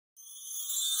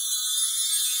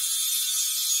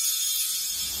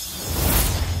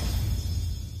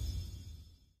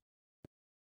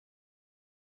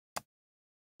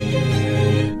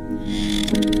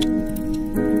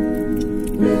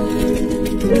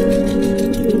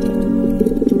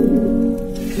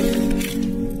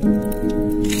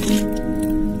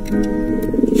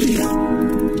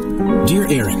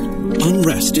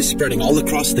spreading all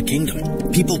across the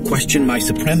kingdom. People question my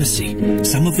supremacy.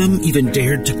 Some of them even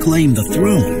dared to claim the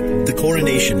throne. The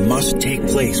coronation must take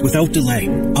place without delay.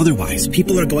 Otherwise,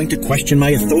 people are going to question my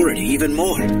authority even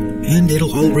more. And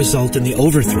it'll all result in the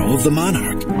overthrow of the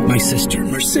monarch. My sister,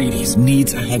 Mercedes,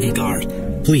 needs a heavy guard.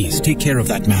 Please, take care of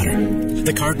that matter.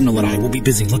 The Cardinal and I will be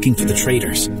busy looking for the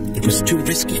traitors. It was too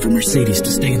risky for Mercedes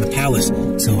to stay in the palace,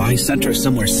 so I sent her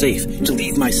somewhere safe to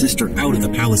leave my sister out of the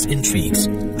palace intrigues.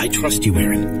 I trust you,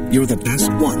 Arron. You're the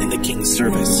best one in the king's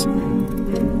service.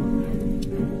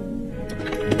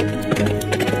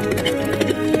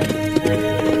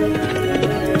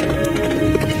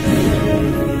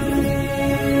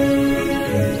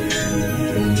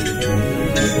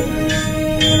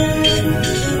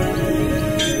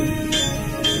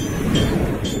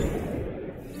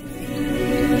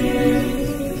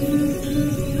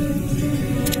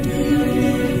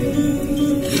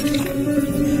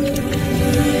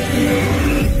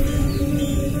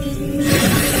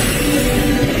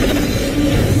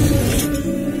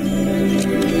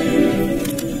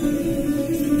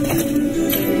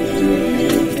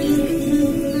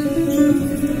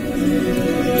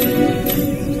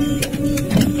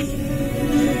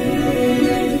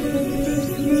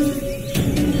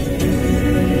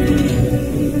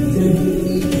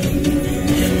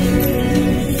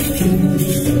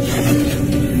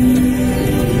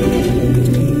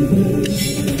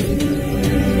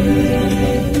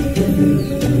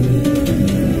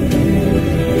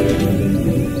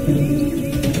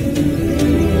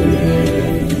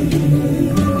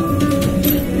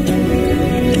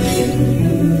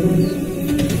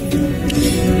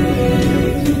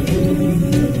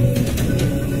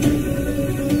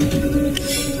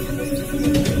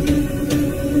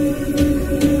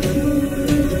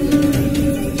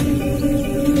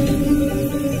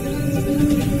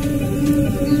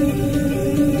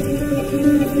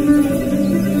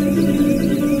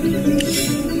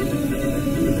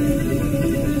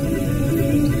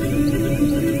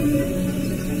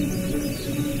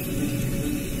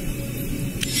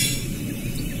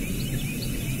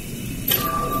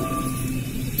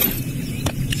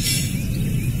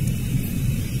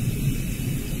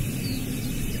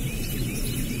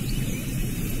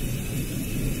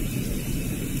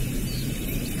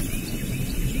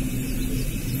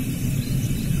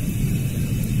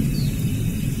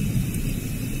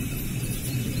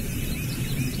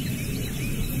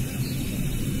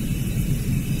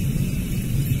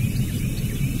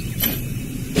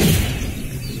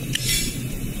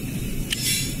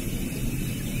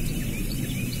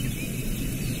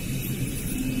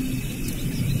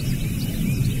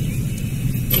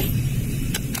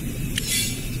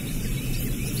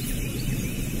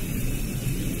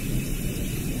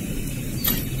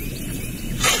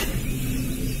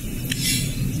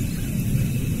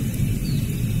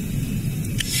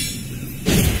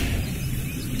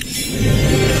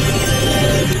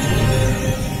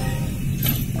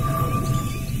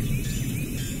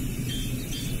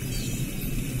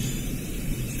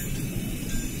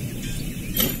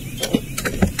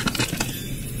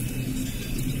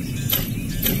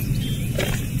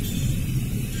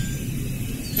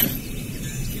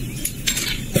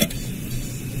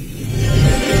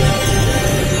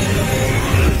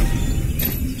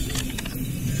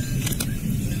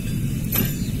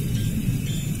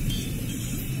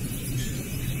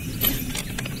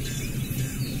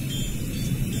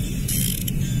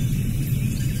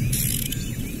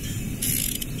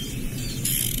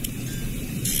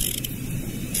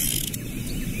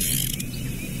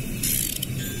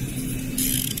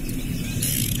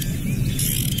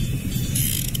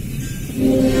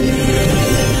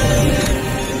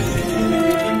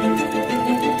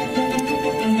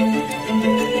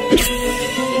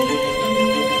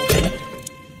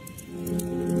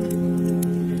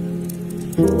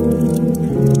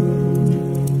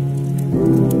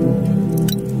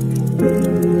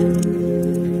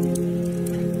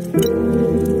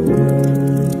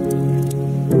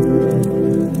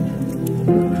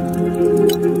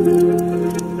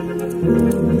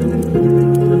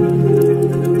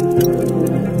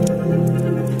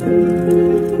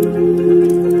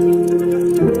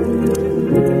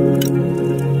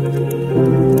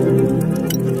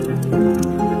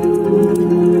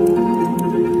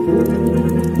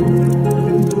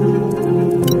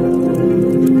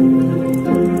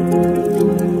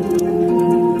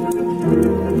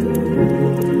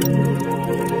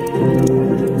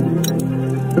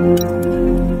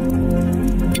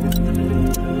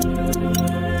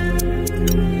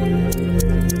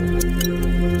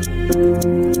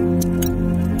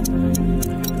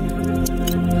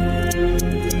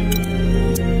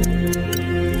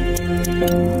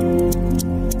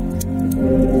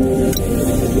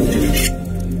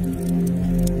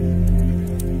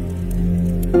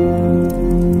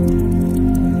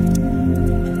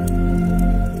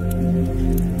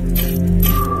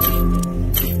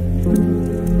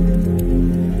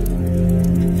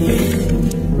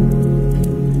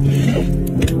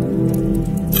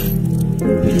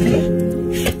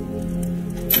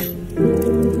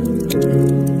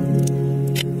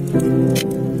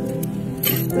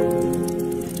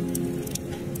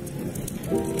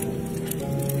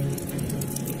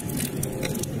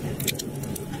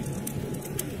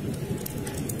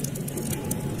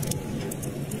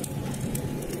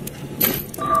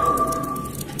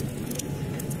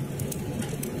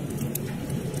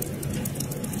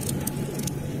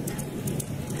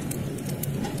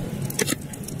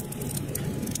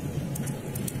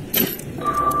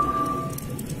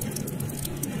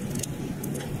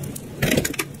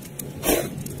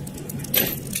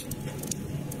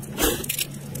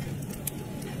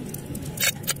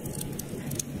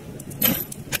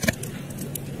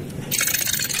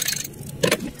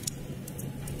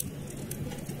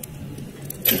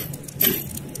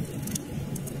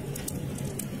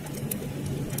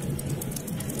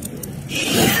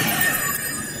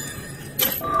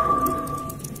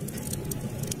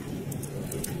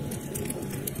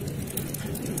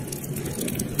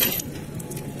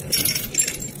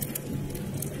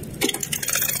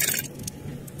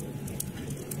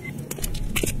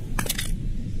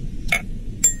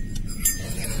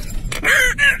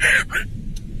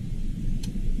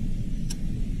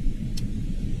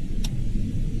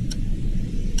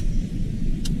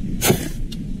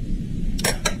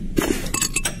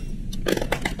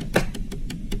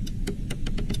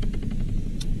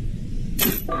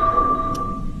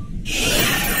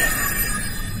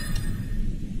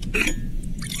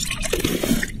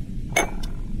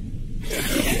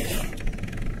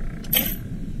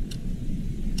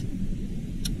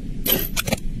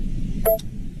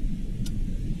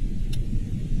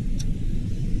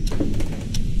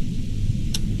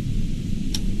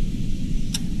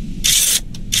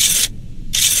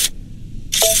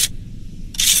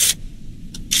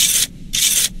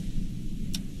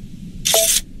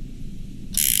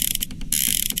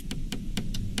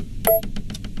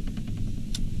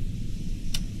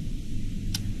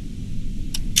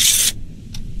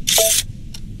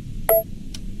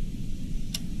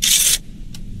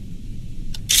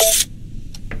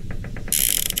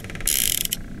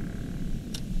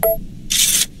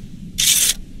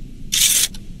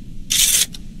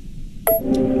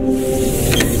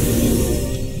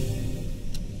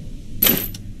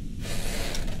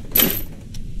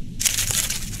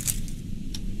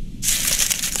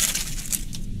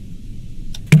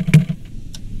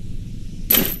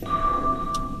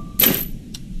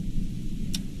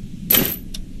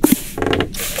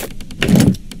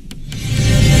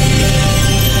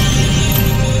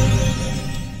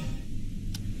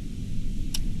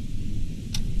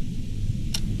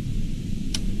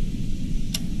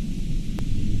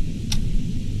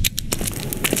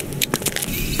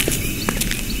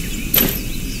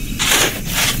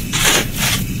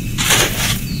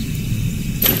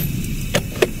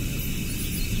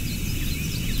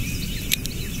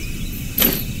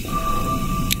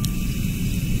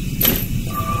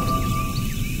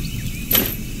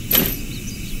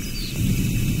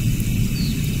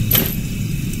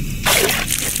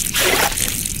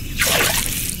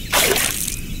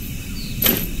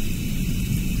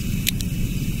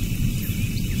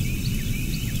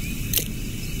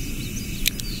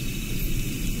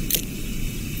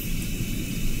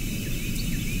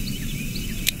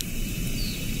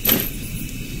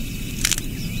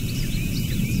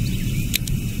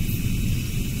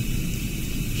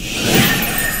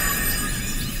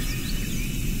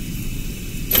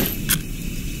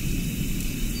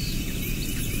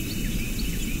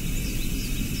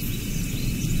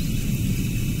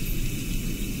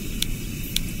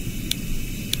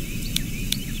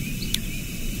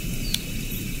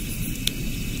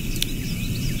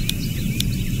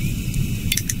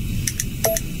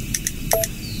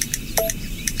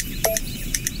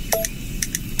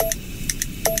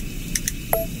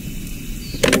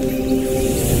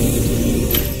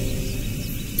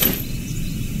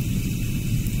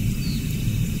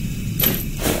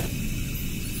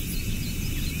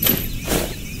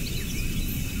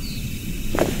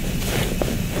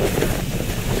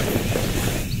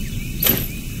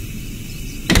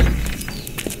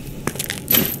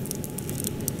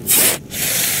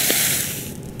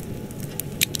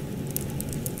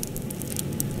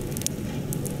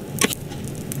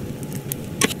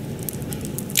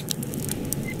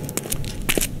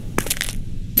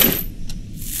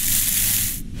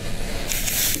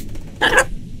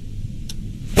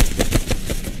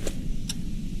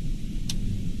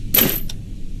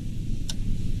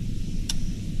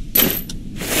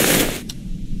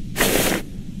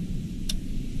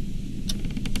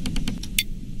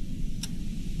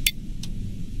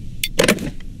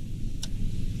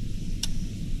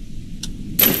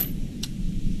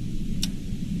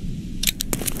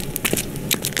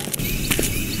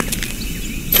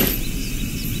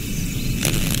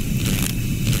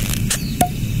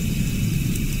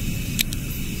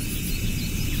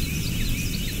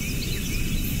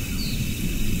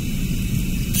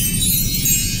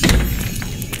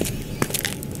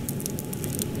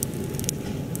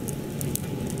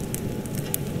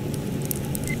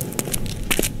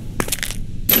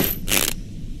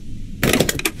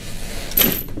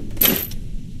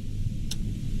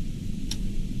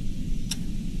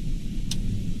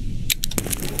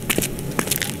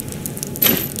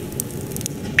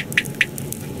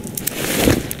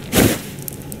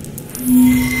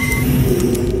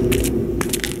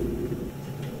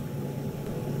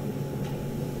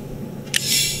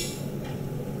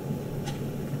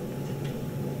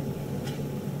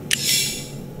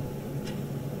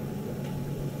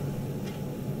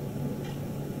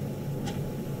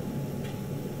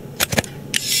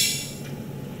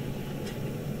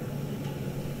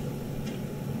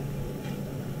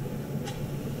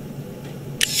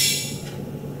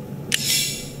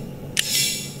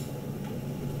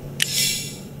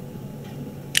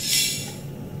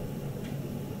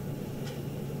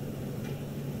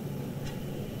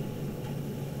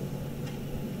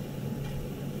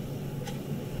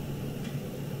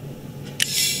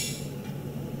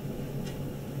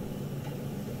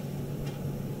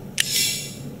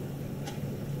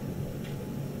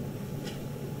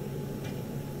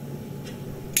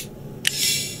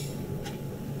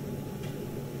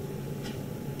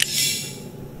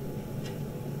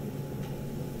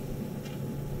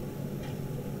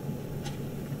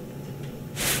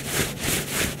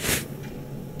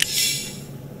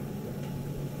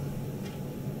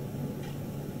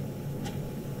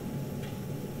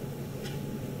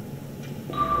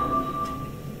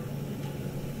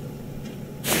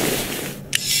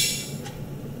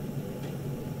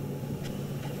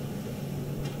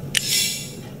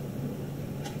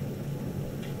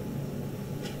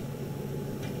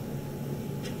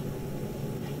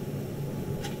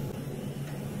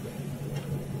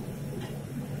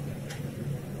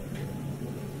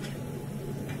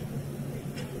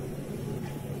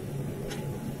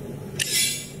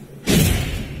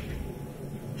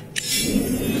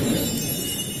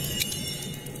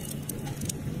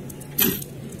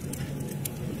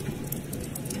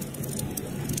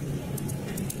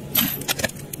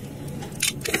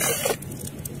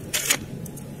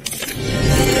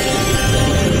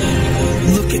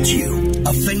 Look at you,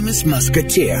 a famous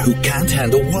musketeer who can't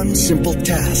handle one simple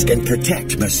task and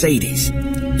protect Mercedes.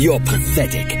 You're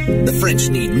pathetic. The French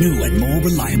need new and more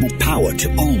reliable power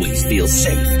to always feel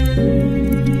safe.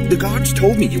 The guards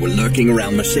told me you were lurking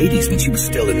around Mercedes when she was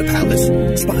still in the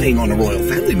palace. Spying on a royal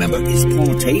family member is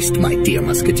poor taste, my dear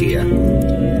musketeer.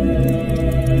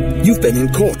 You've been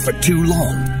in court for too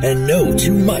long and know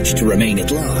too much to remain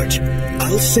at large.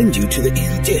 I'll send you to the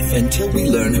Il Diff until we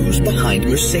learn who's behind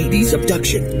Mercedes'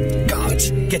 abduction.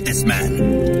 Guards, get this man.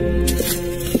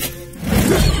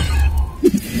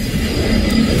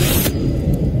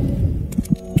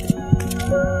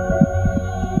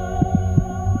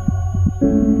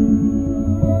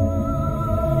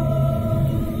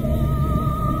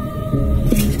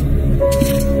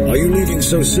 Are you leaving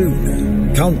so soon?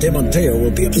 Count de Monteo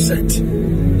will be upset.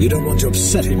 You don't want to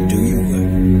upset him, do you?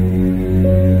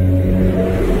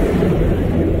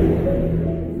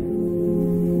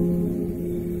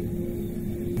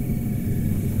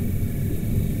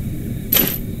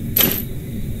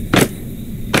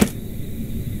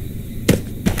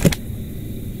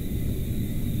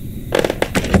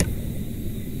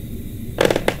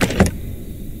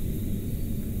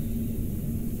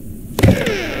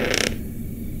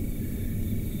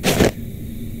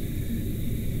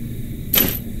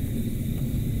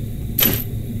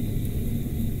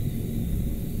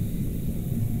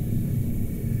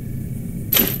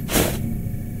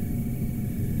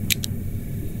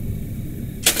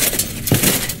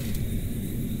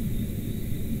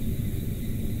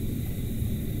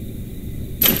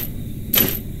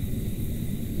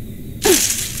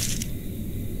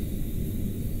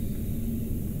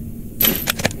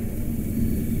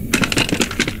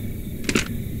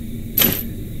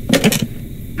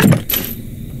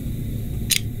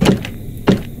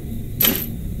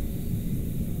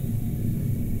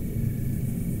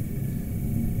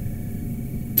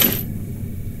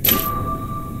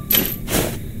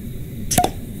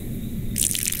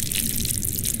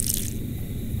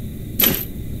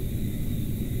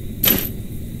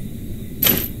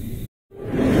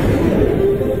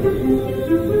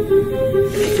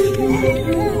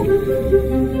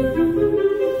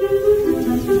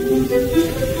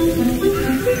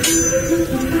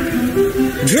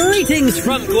 Greetings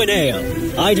from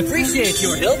Gwinnale. I'd appreciate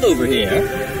your help over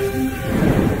here.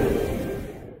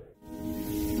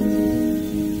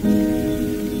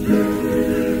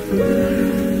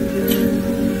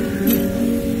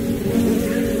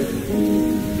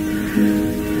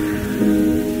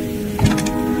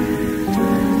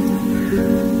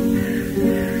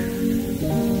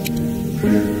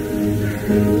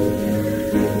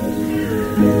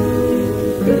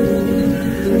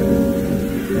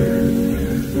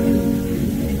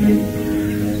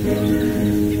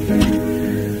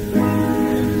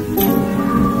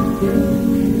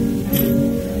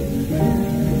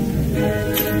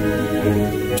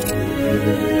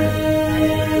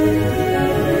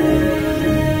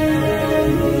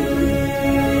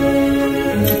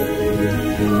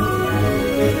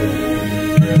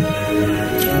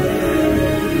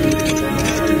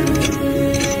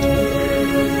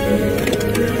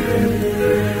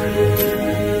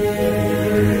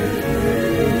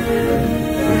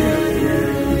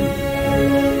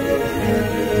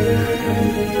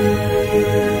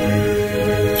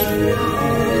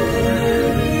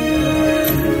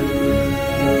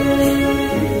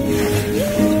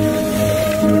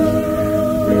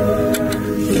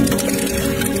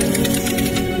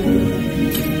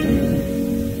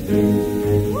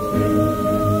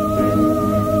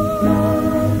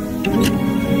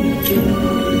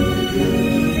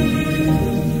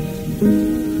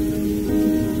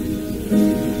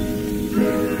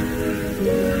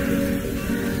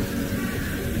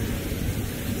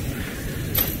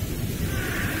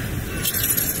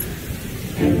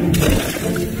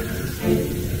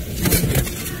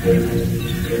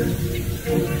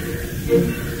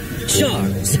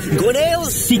 Charles,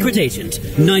 Gwinnale's secret agent.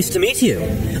 Nice to meet you.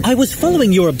 I was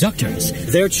following your abductors.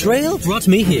 Their trail brought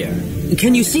me here.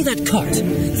 Can you see that cart?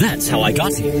 That's how I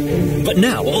got here. But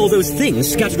now all those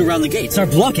things scattered around the gates are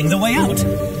blocking the way out.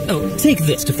 Oh, take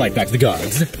this to fight back the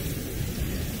guards.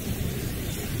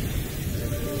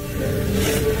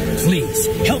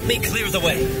 Please, help me clear the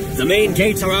way. The main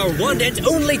gates are our one and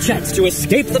only chance to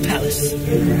escape the palace.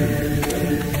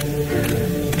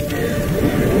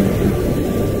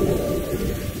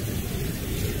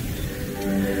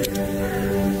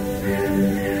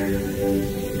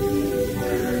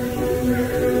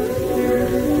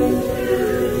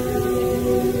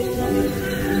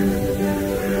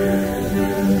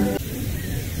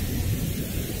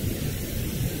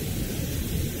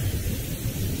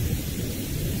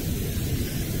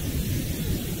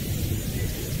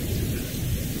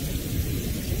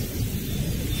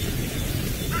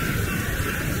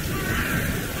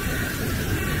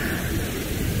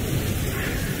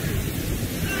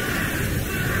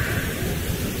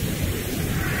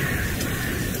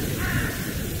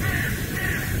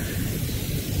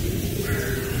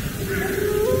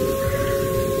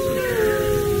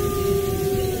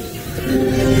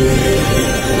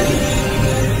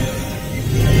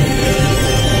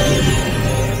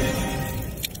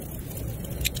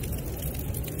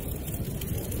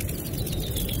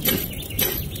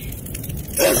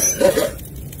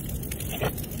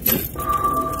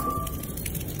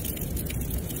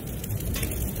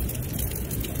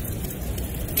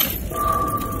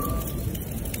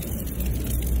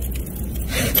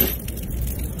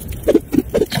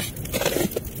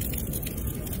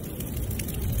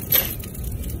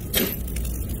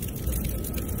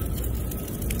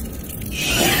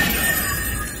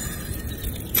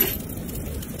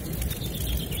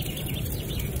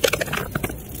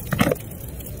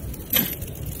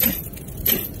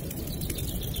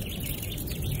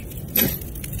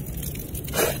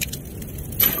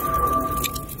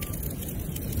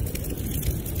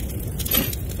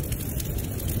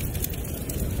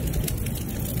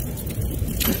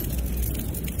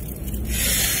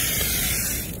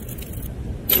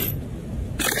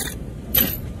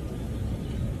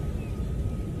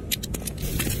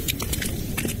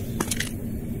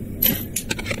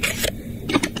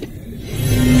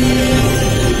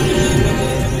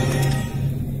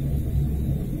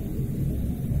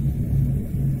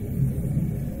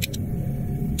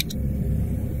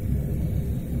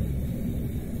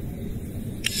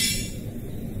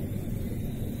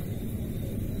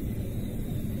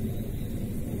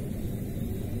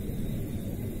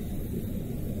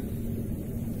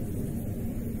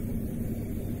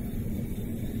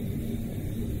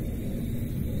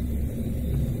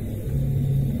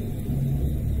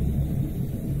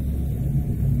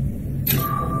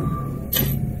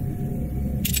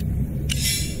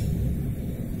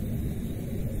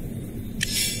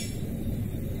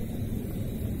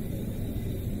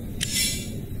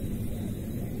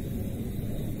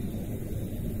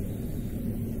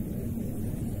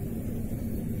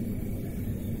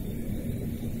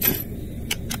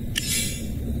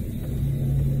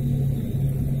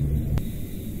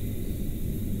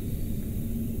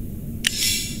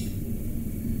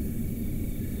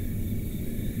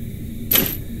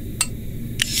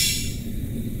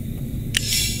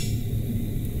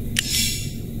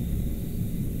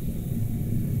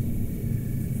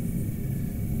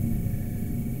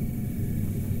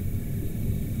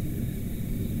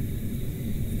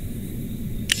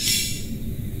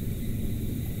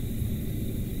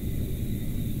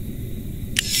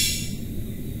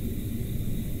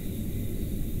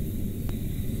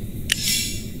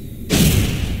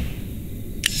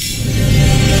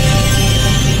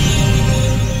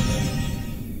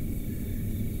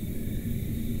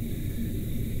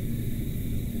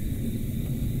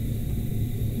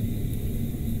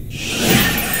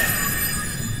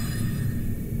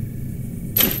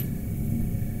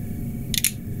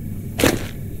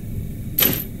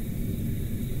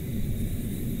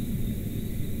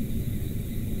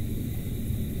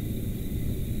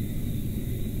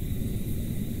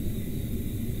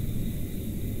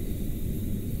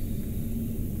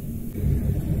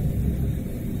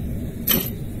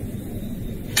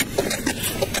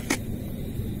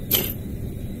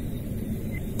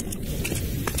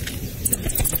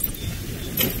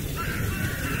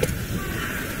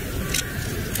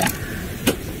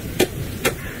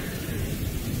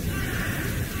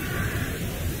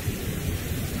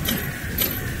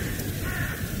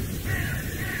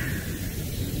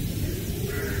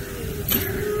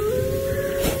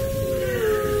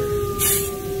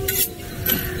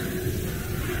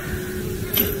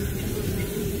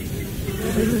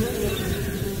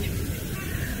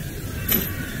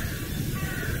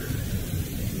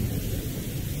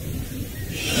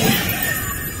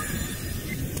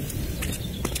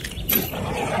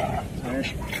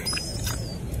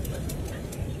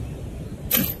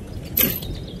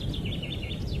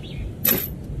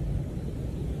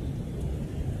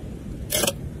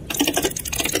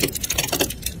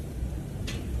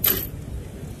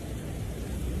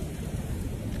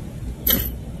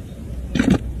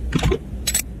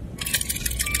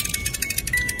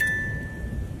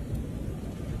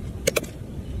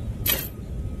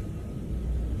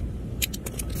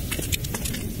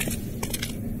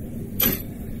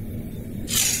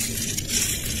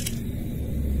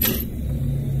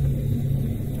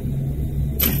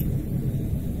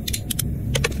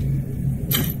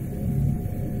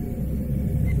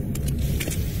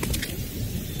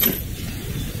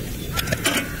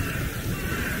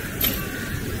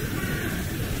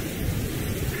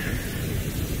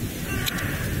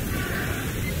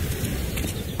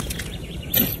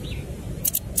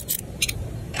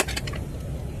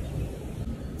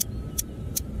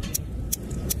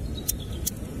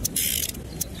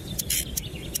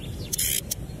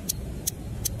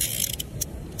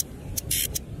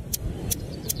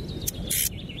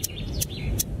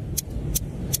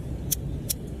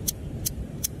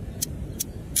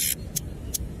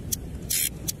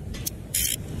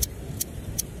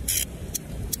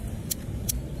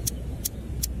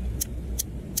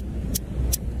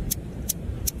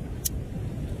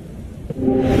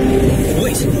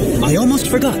 I almost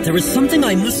forgot there is something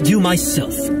I must do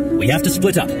myself. We have to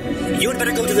split up. You had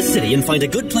better go to the city and find a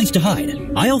good place to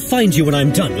hide. I'll find you when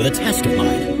I'm done with a task of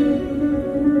mine.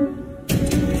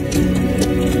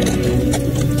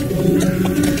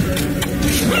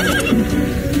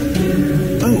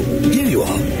 Oh, here you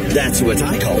are. That's what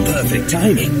I call perfect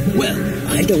timing.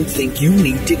 Well, I don't think you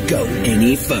need to go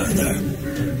any further.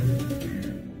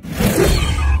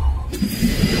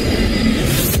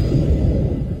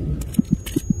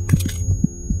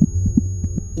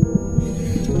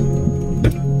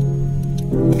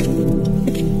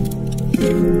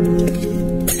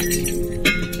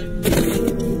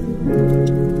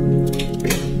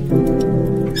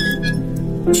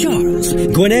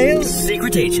 Gwenaël's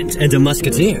secret agent and a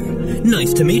musketeer.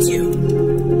 Nice to meet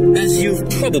you. As you've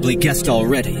probably guessed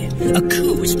already, a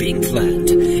coup is being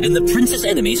planned, and the prince's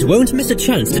enemies won't miss a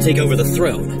chance to take over the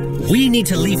throne. We need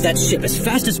to leave that ship as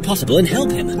fast as possible and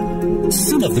help him.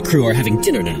 Some of the crew are having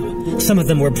dinner now. Some of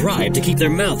them were bribed to keep their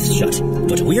mouths shut,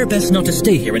 but we're best not to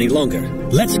stay here any longer.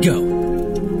 Let's go.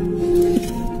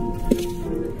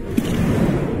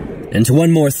 And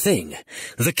one more thing.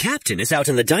 The captain is out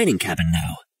in the dining cabin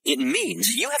now. It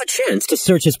means you have a chance to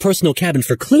search his personal cabin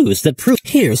for clues that prove—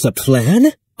 Here's a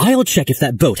plan. I'll check if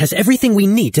that boat has everything we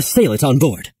need to sail it on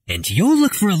board. And you'll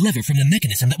look for a lever from the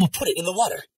mechanism that will put it in the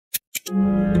water.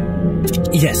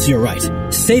 Yes, you're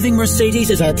right. Saving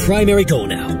Mercedes is our primary goal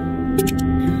now.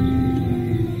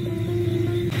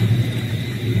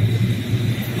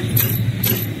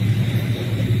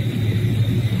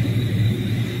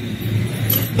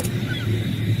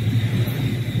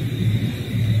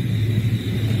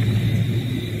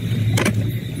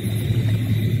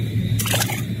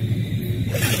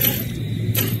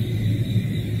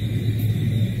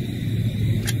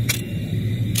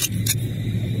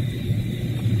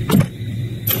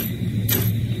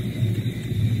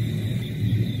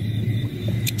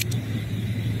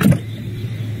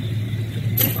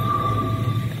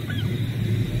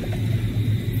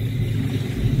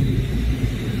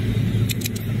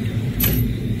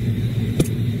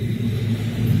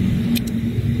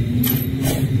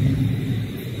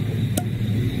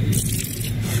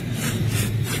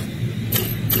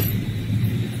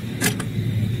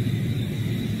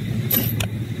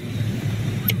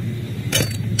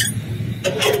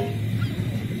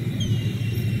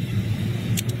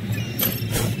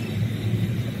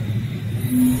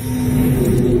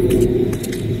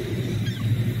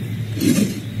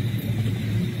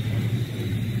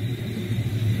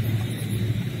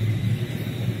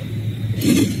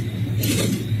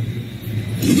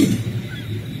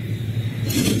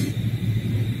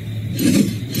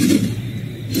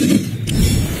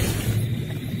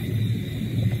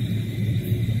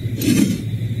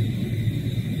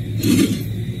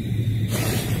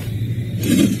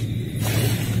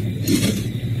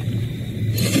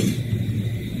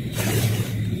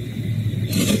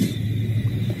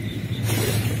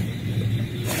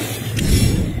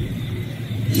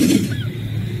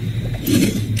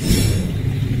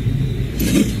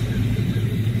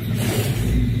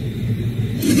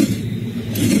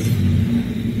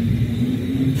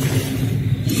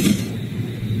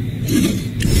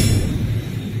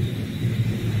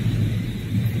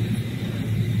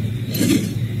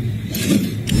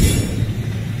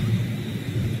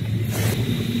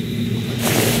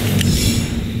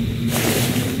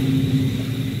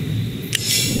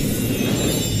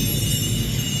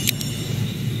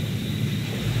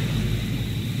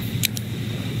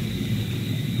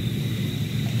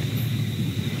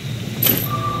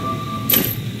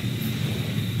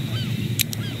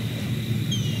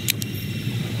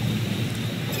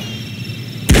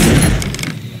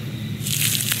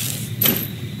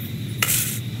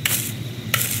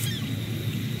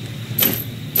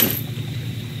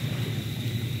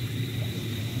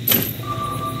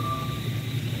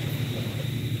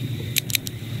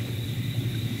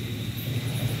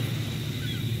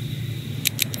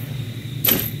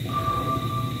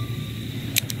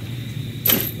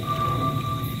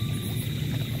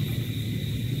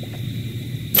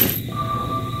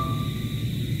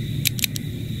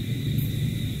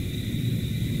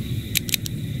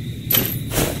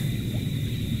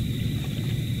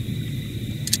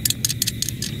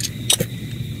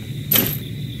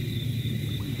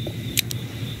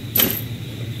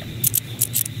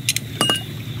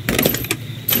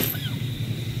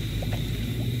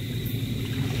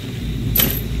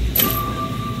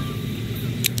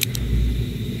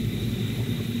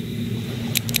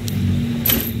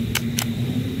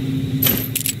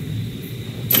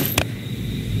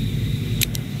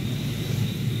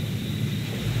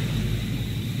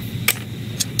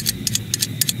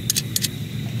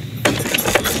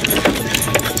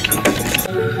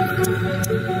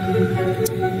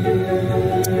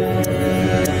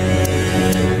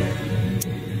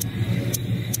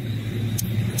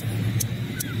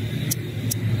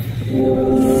 Oh,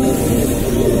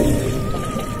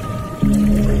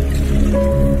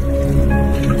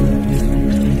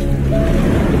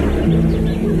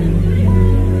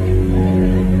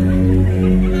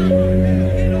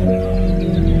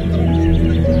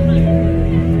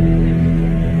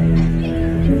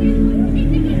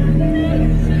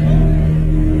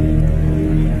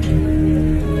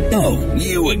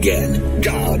 you again.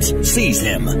 Gods, seize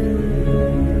him.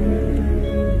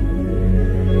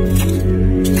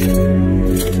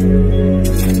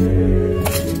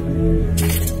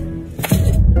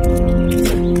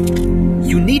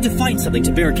 You need to find something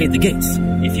to barricade the gates.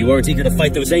 If you aren't eager to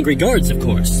fight those angry guards, of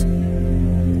course.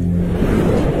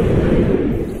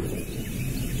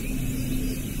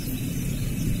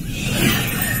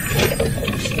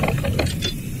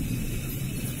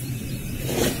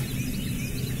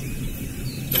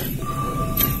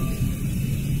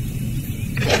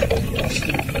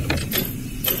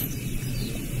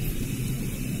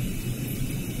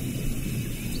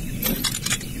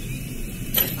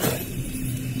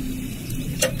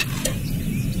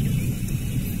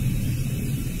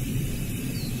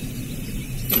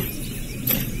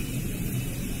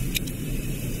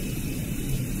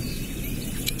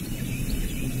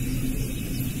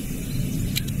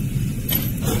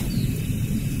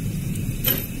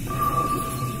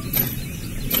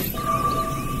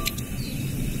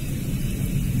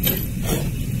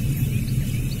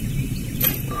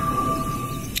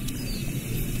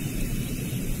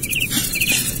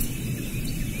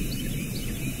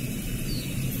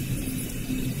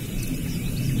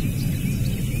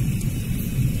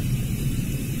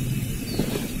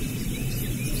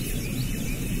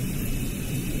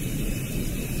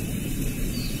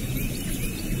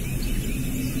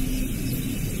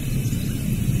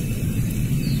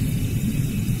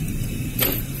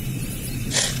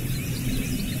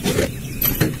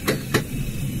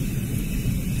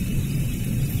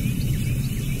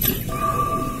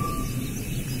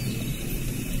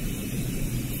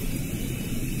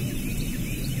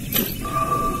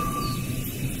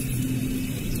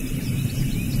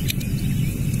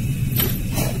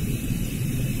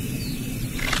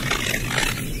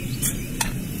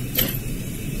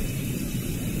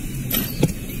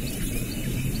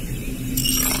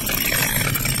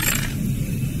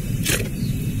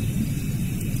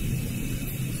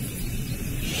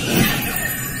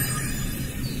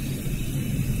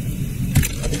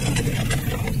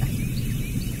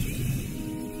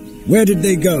 Where did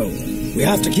they go? We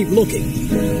have to keep looking.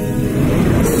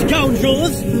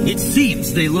 Scoundrels! It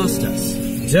seems they lost us.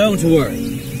 Don't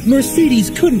worry. Mercedes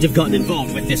couldn't have gotten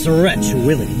involved with this wretch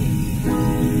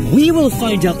willingly. We will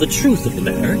find out the truth of the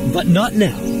matter, but not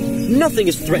now. Nothing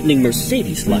is threatening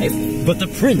Mercedes' life, but the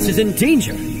prince is in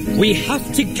danger. We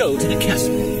have to go to the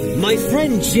castle. My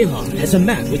friend Jimon has a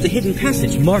map with the hidden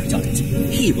passage marked on it.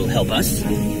 He will help us.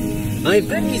 I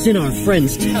bet he's in our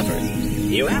friend's tavern.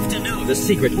 You have to know the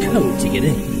secret code to get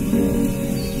in.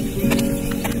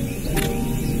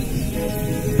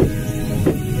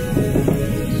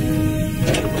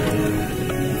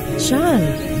 Sean,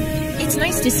 it's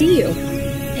nice to see you.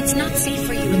 It's not safe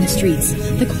for you in the streets.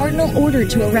 The Cardinal ordered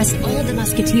to arrest all the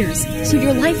Musketeers, so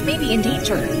your life may be in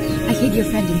danger. I hid your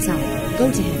friend inside. Go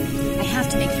to him. I have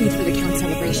to make food for the Count's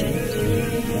celebration.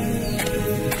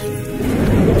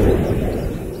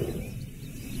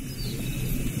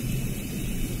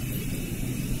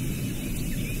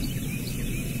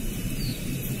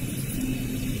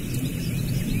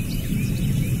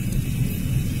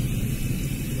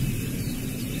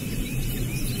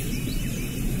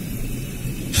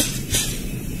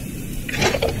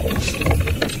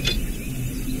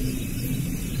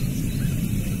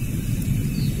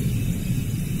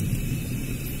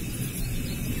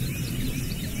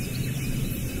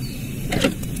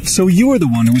 So you are the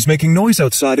one who was making noise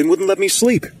outside and wouldn't let me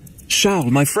sleep.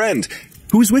 Charles, my friend,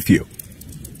 who is with you?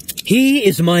 He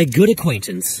is my good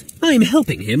acquaintance. I'm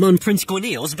helping him on Prince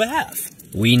Guineo's behalf.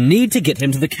 We need to get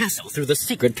him to the castle through the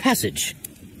secret passage.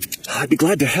 I'd be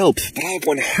glad to help, but I have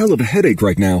one hell of a headache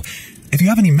right now. If you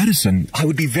have any medicine, I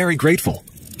would be very grateful.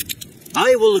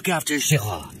 I will look after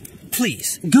Gérard.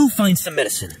 Please, go find some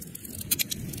medicine.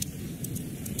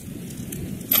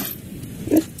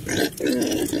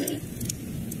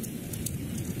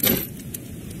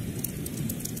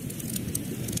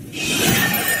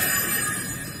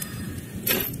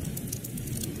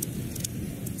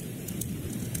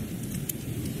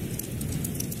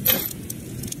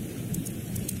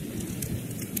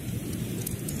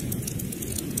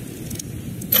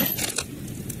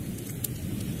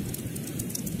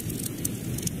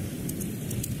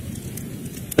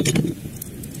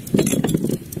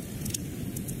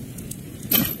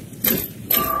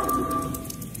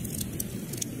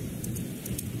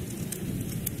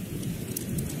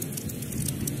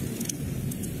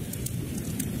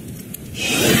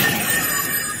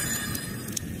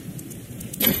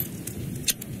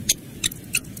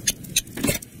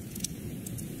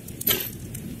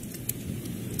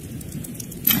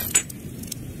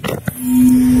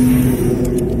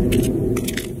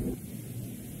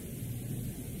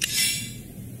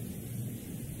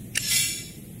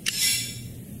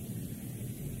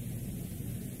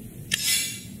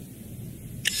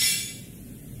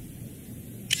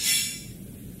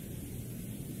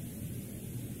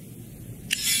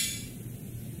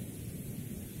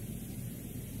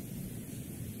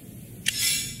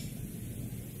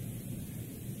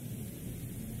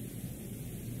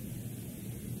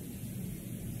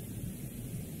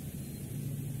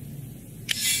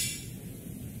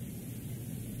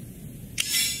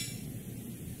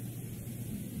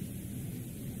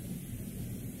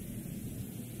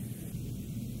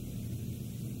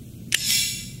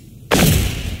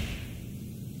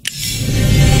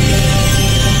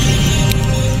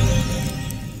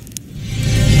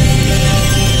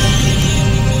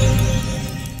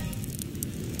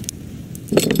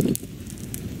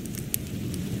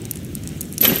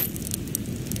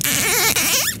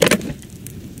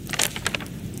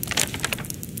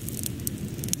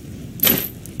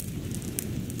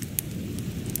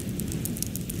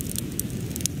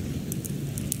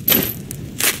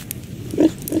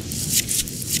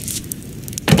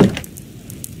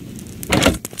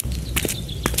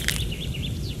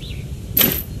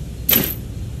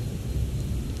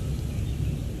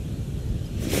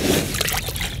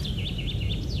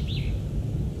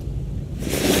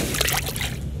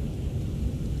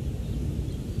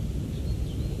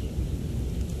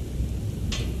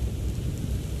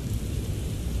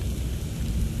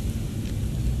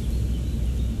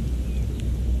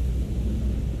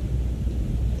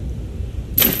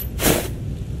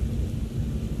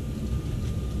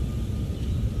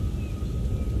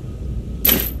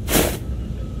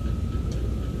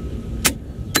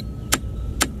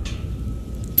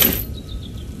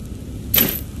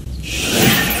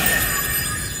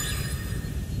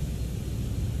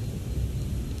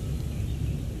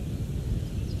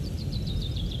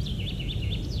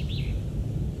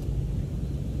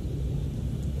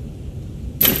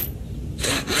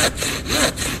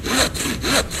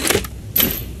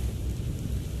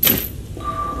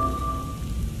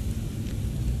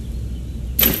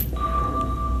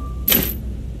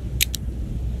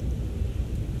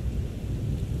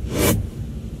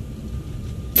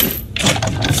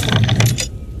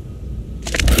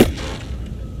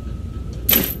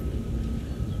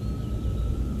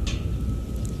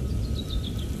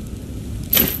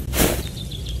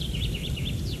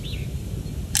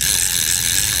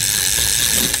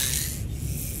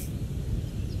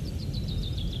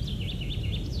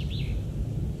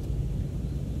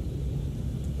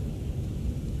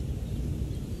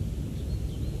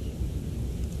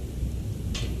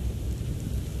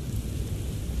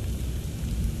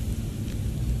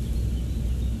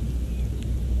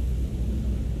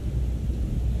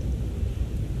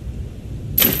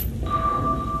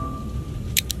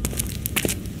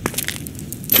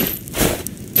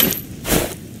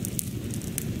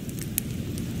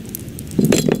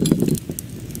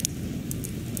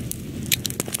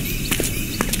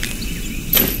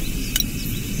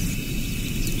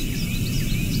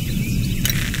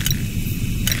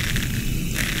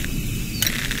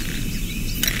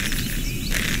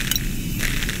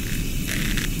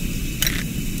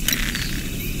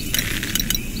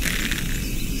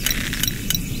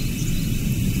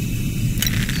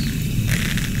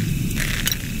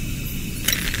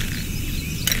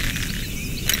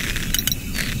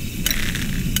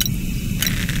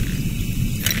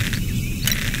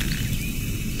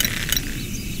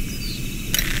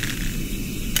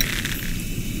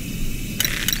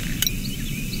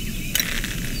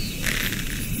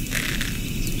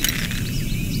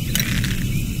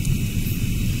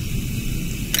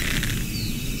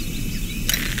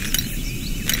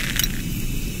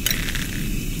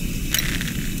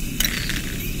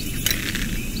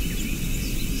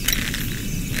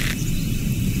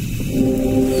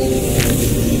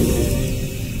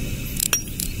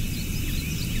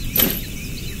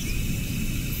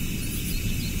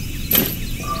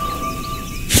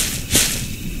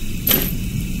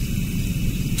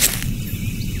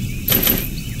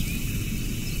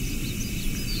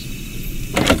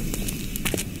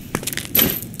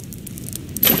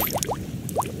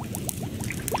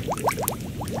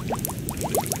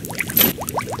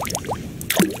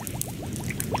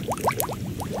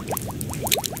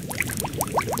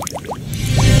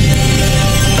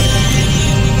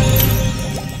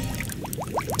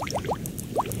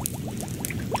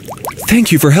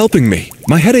 Thank you for helping me.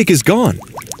 My headache is gone.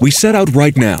 We set out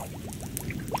right now.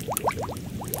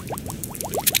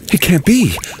 It can't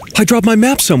be. I dropped my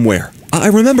map somewhere. I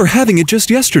remember having it just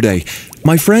yesterday.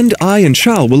 My friend, I, and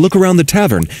Chal will look around the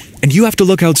tavern, and you have to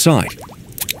look outside.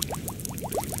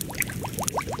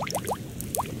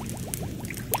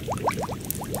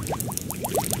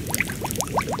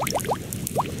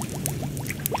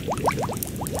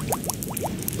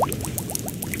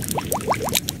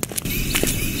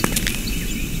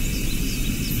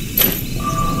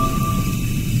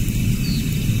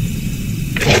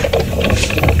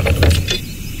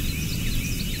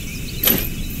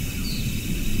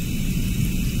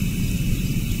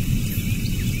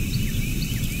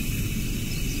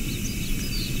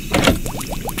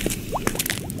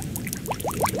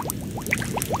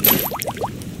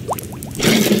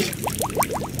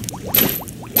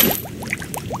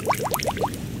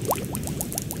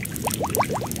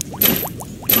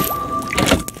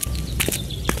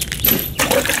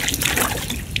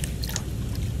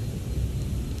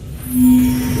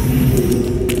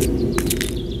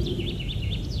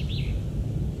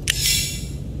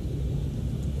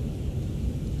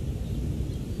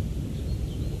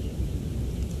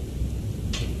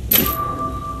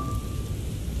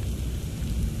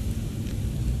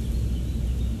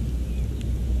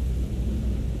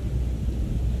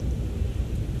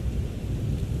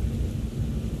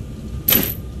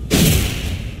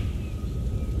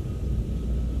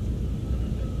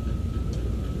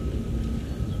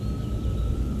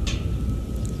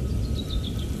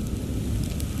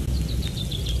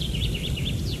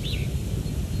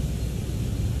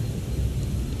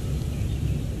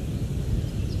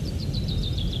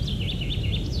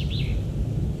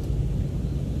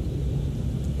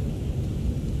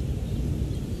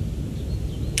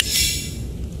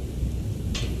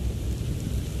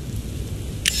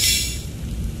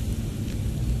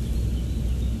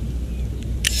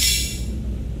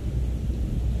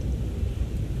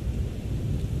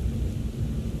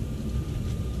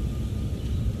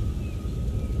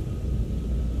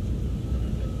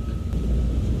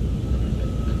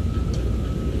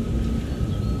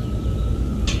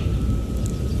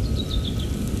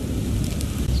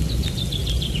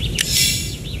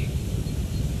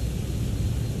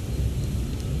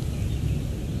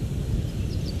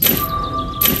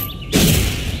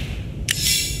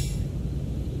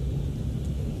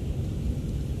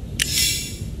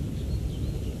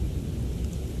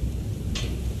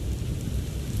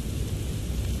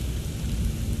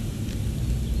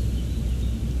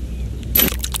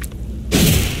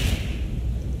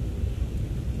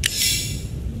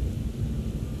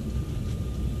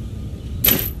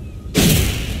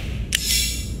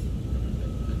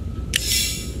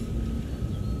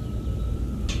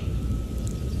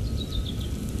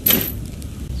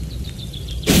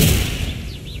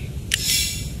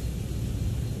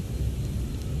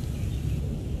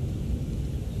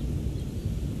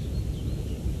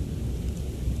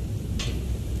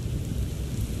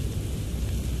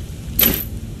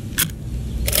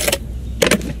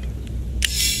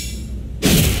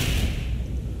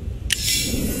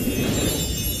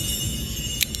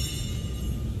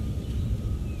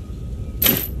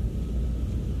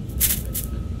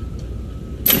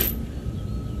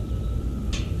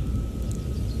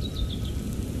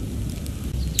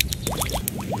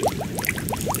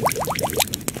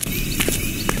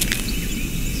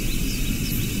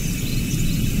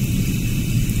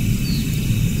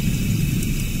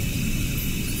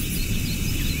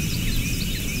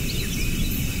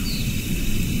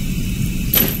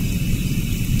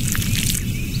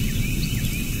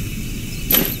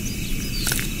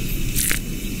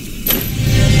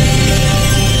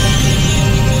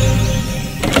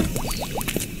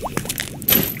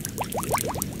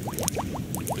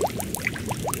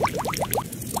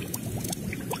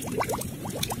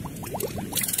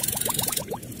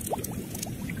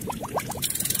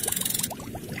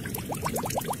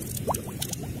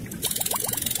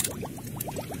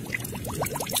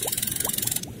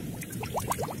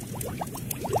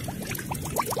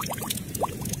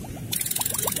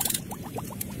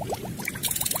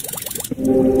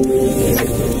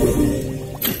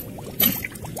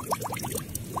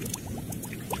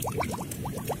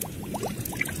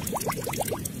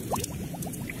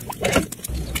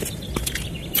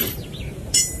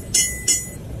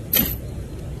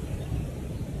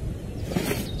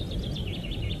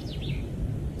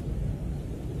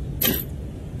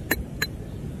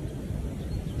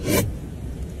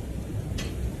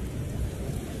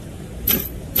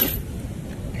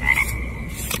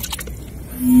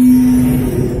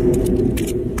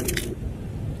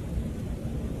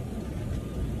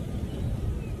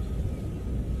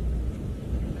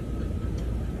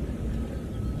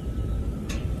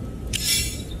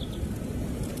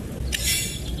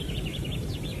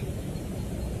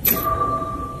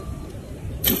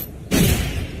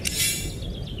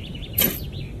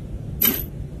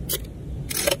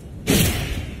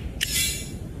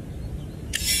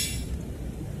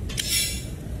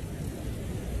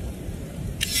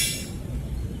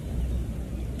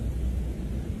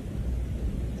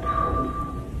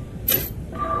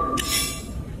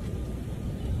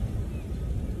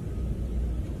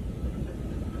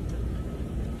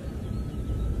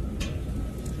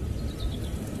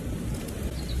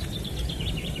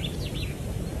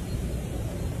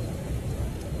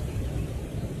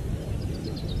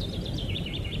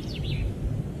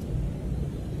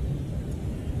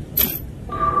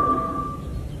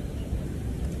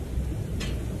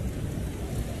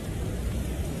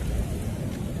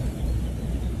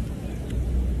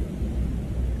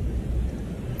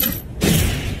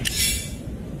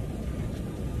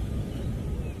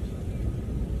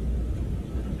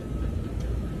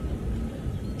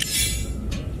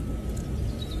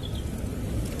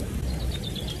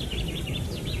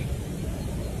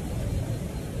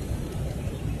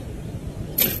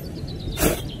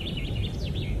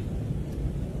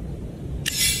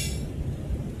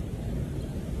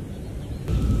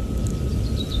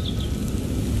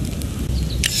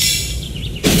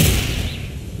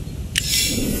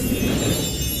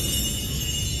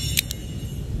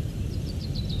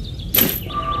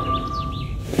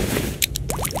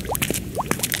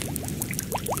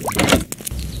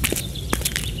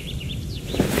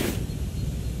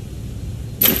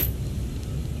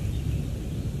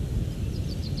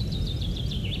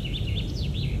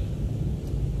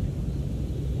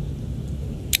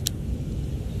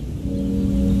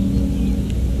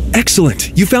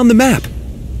 Excellent! You found the map!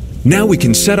 Now we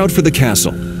can set out for the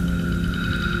castle.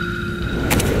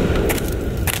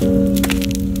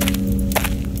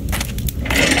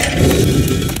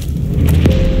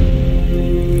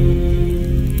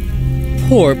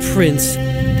 Poor Prince.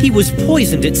 He was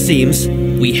poisoned, it seems.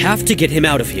 We have to get him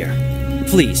out of here.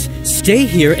 Please, stay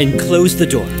here and close the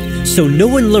door, so no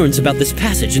one learns about this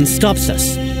passage and stops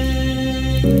us.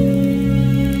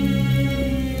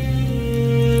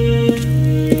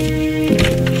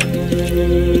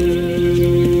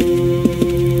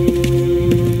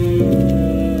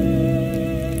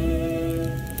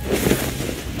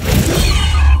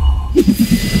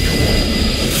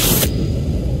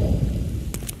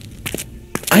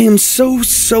 I am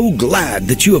so glad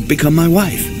that you have become my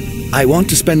wife. I want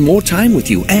to spend more time with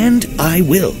you, and I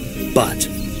will. But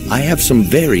I have some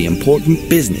very important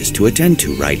business to attend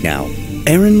to right now.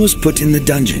 Arron was put in the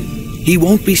dungeon. He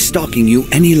won't be stalking you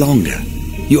any longer.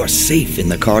 You are safe in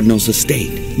the Cardinal's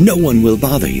estate. No one will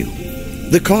bother you.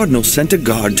 The Cardinal sent a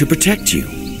guard to protect you.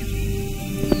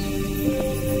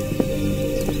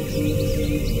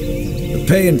 The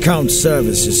pay and count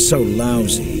service is so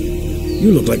lousy.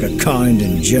 You look like a kind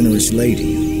and generous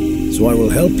lady, so I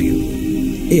will help you,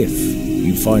 if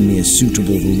you find me a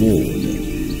suitable reward.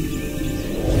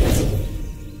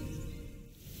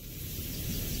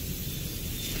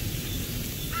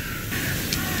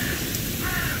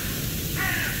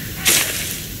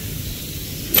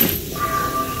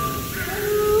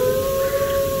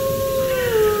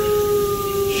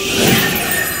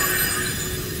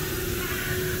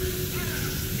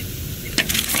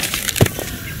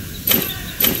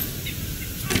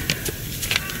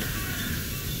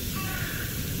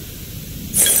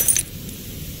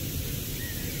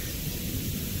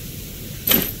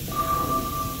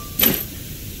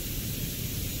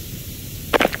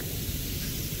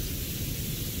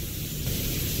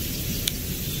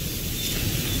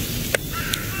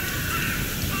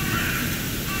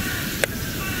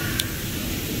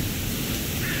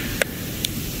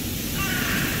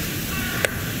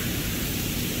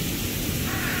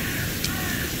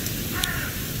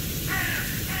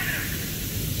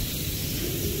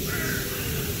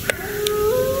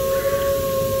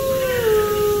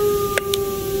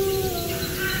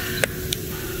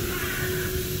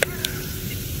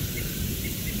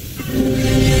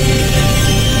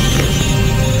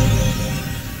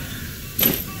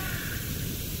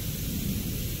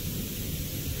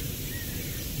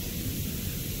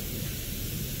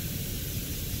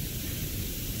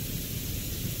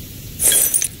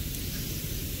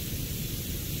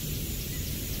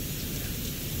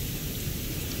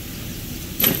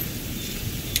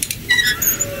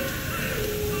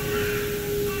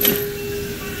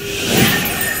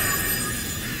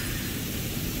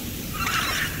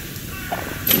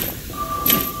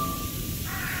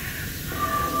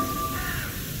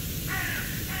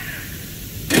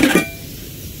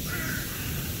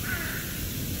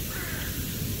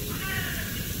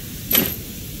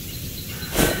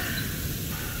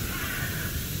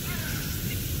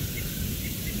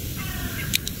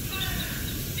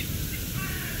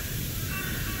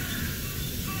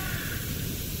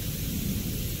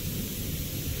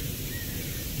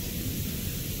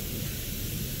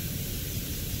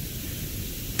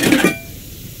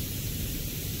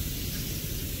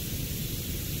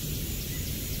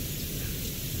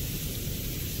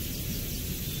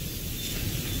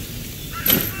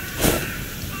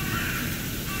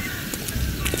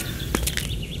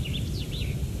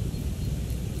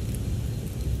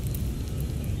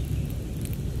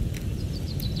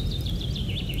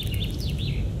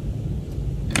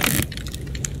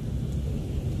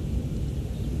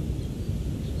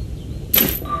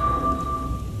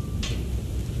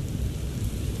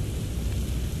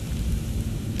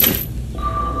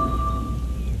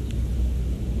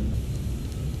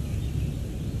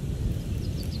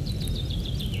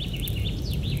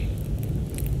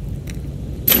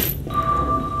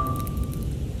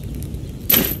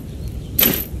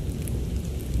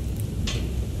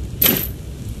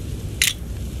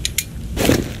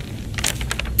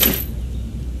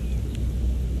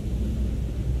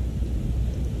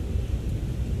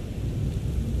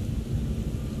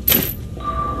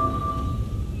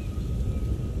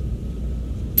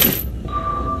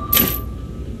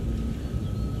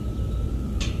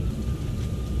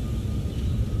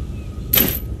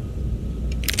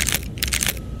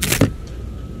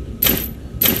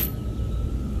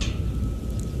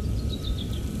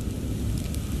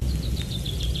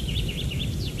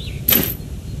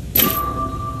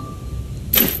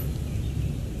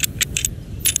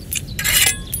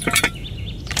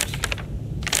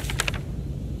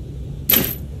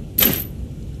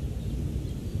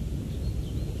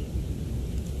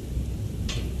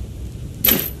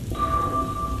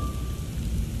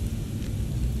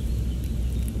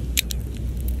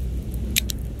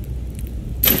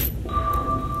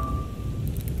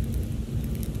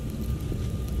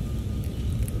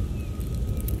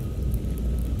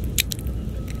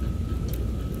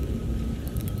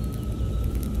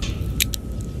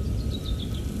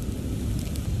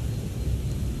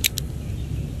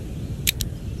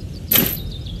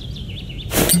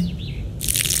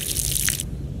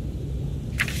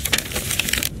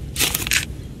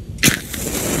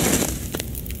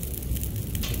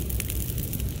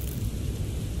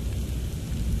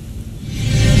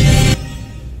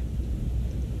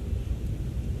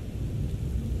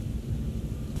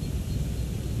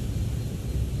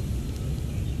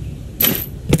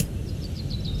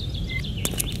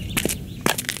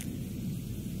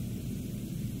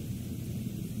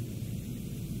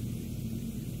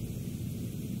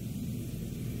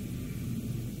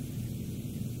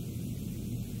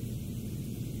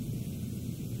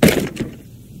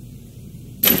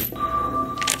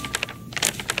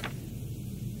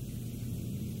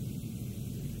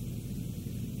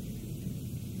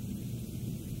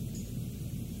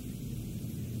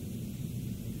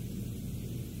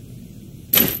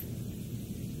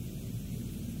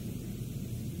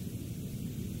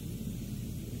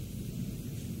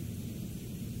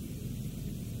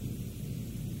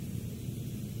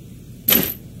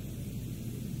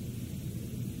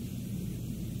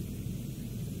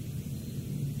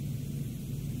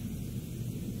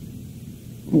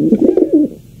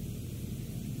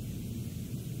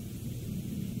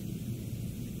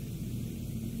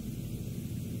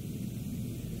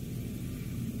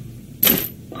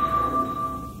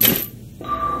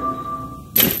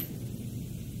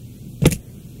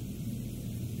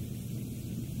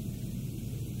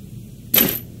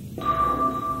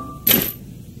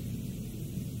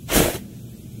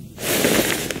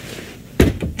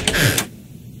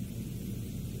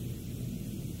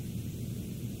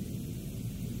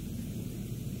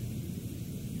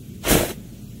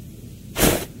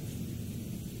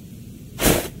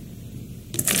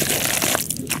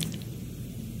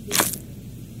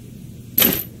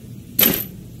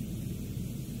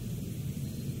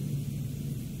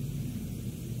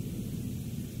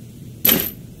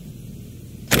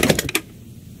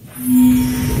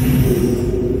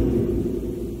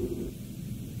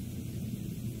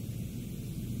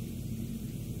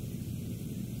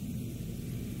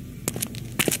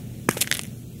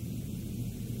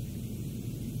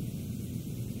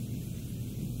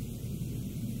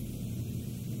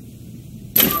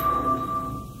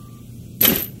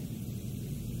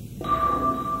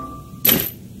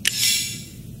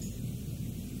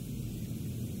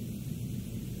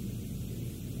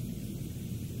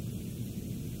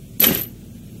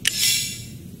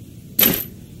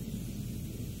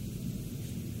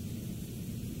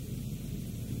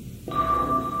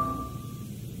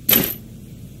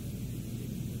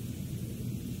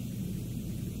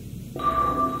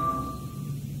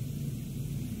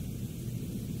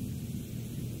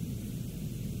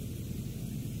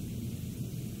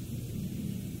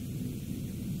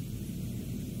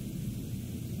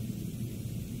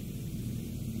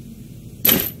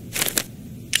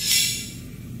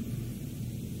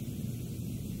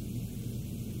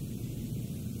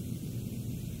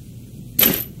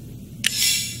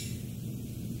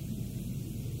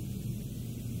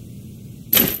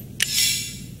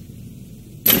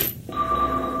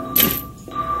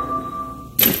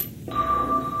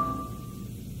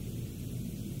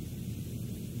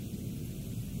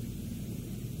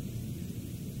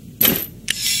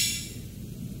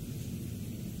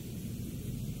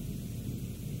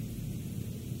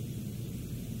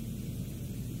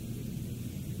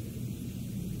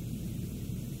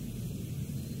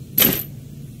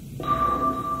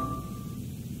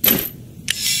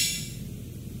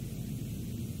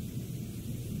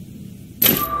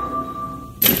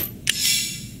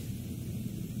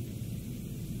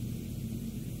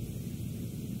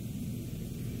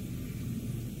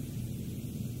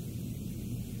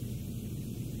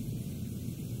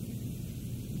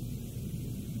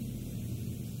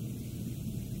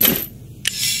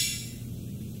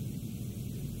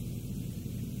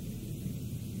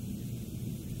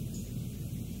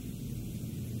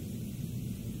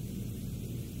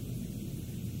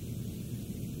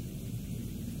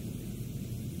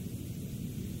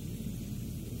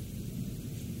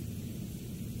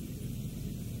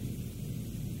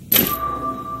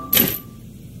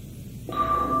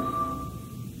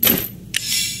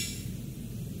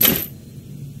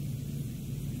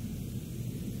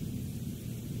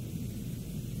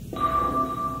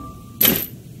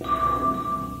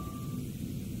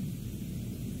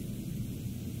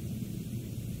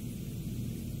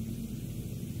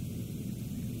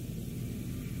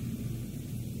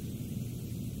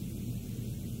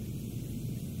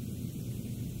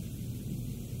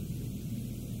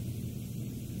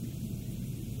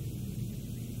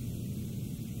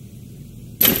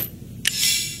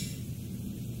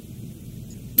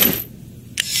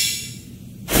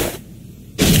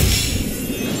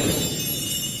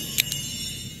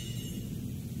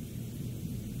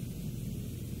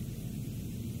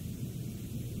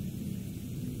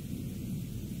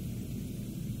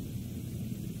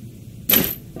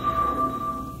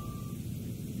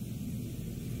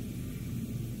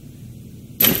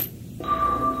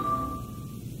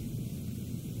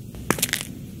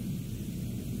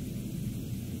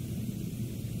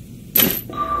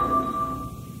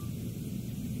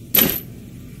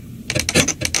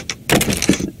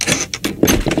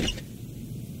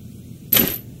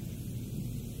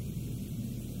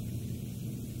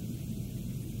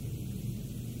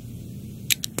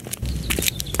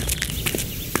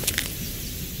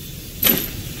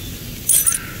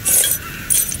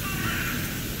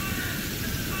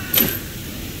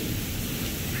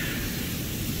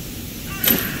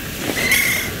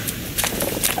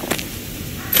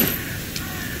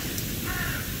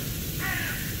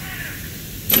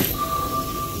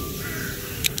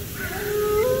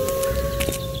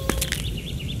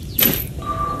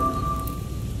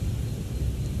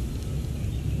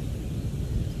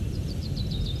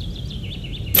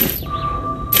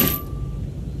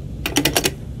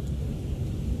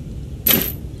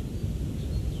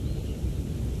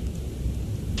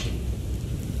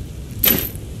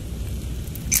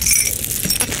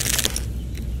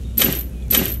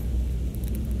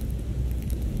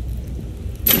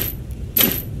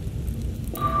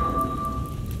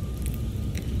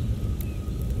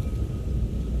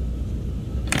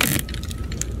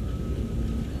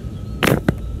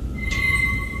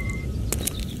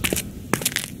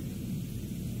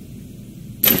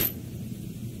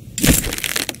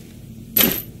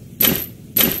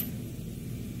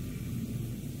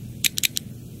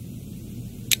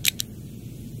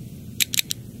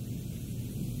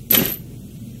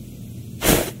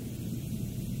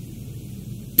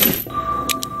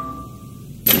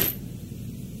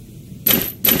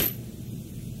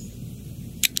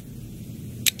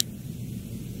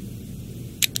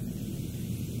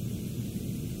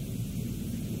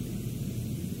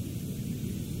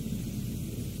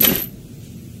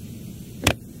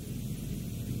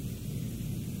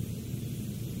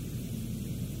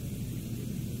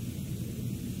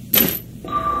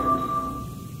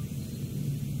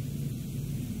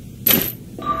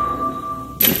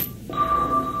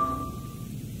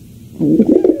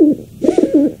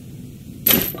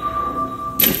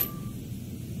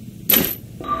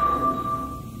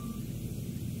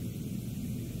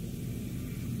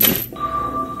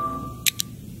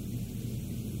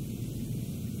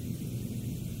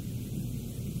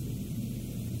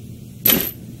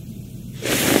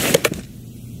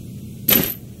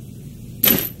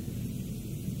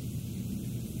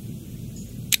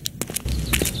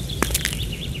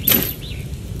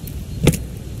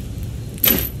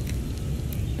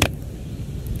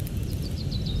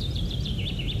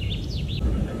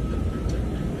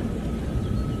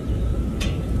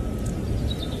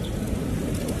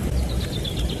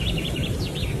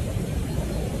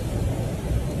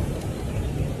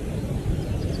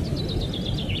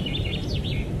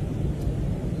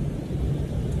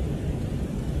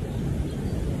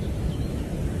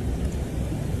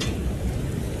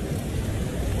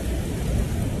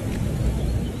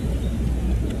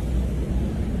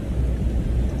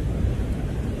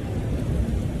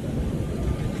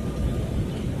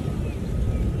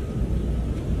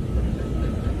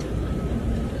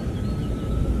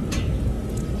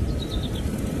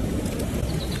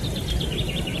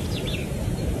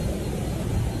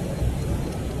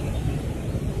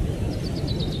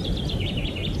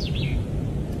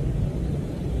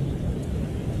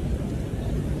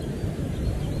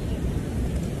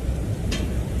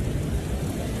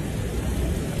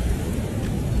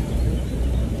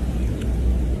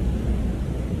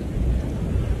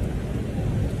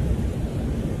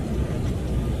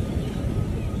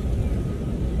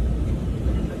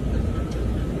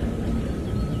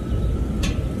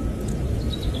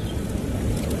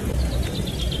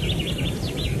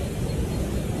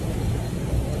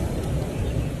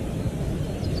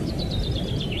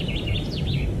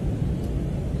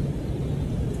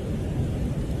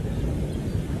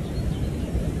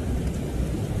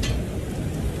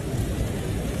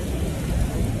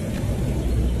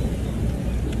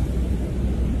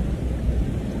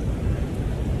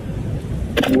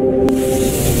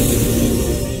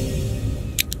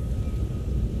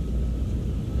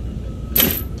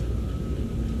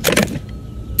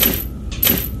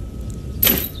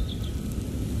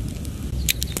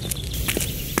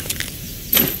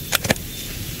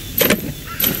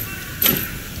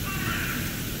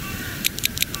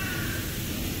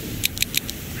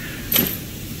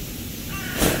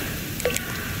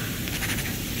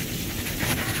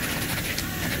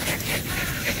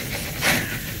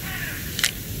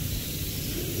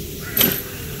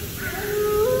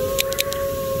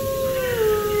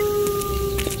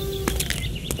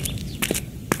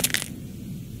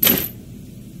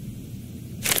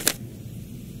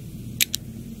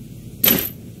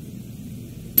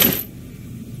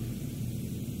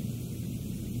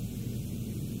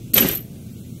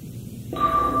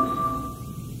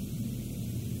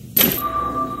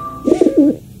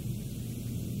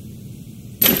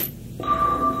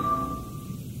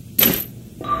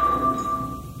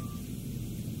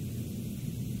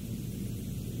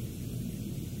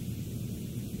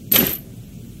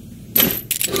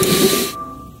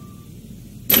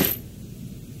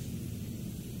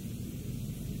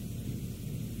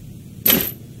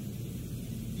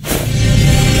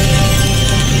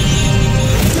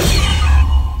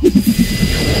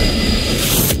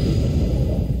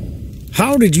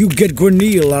 How did you get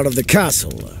Gwenil out of the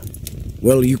castle?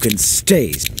 Well, you can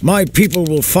stay. My people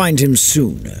will find him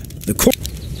soon. The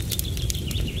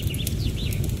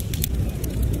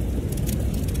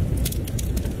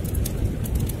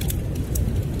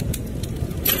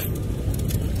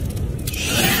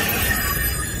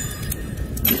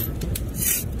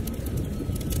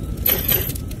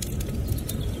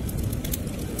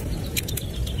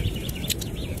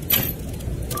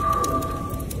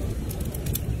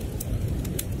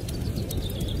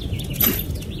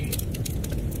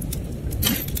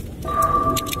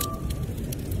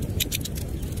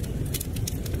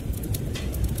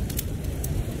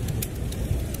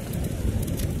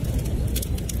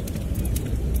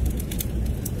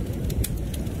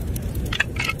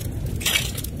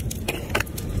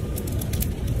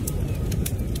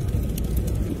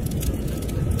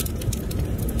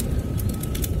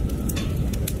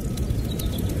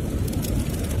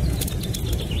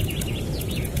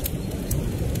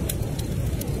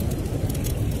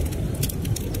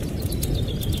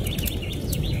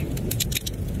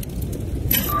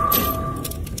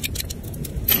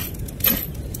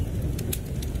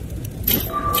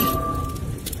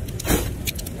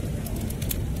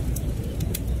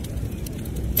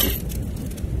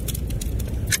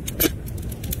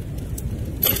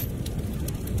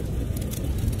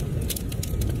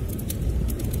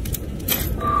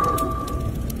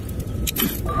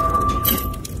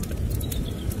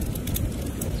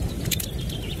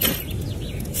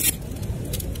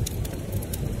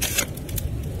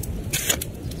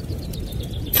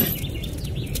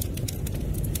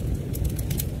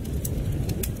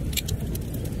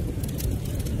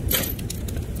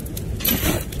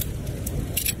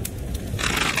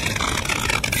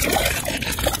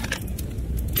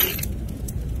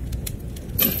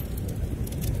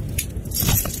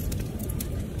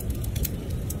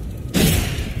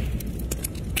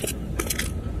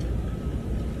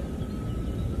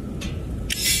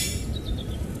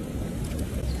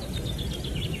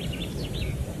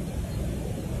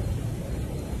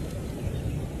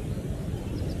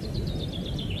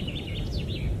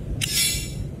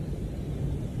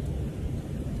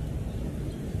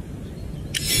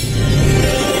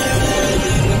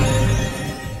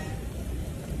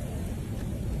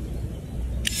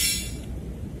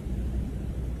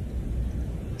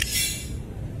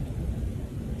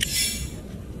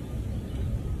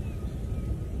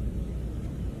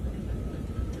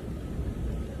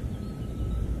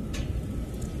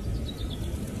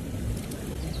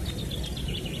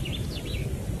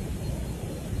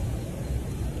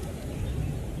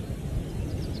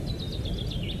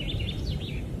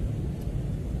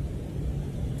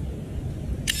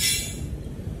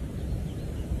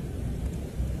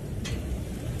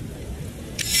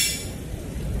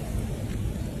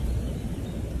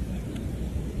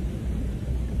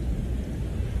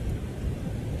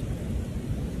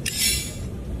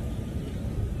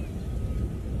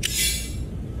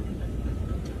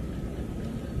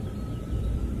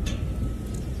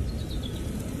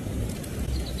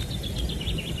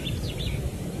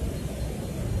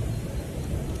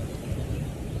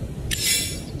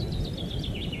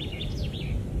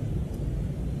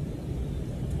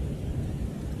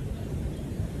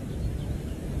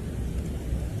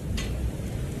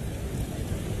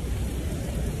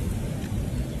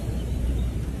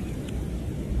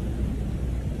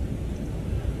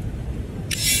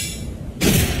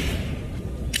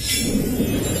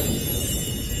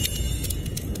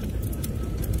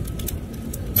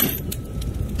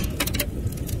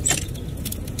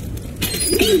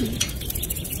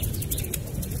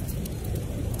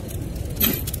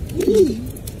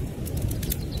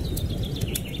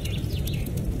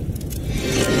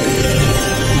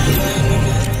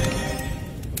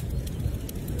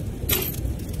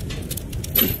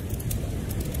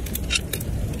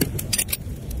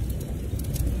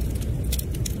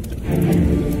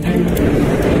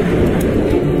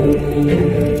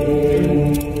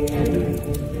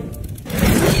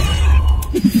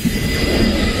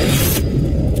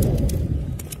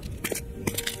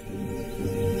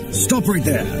Stop right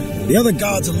there. The other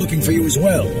guards are looking for you as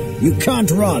well. You can't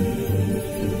run.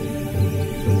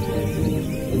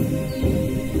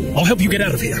 I'll help you get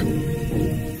out of here.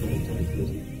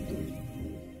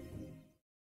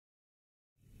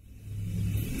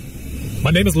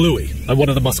 My name is Louis. I'm one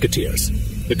of the Musketeers.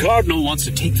 The Cardinal wants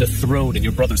to take the throne in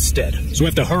your brother's stead, so we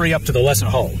have to hurry up to the lesser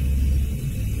hall.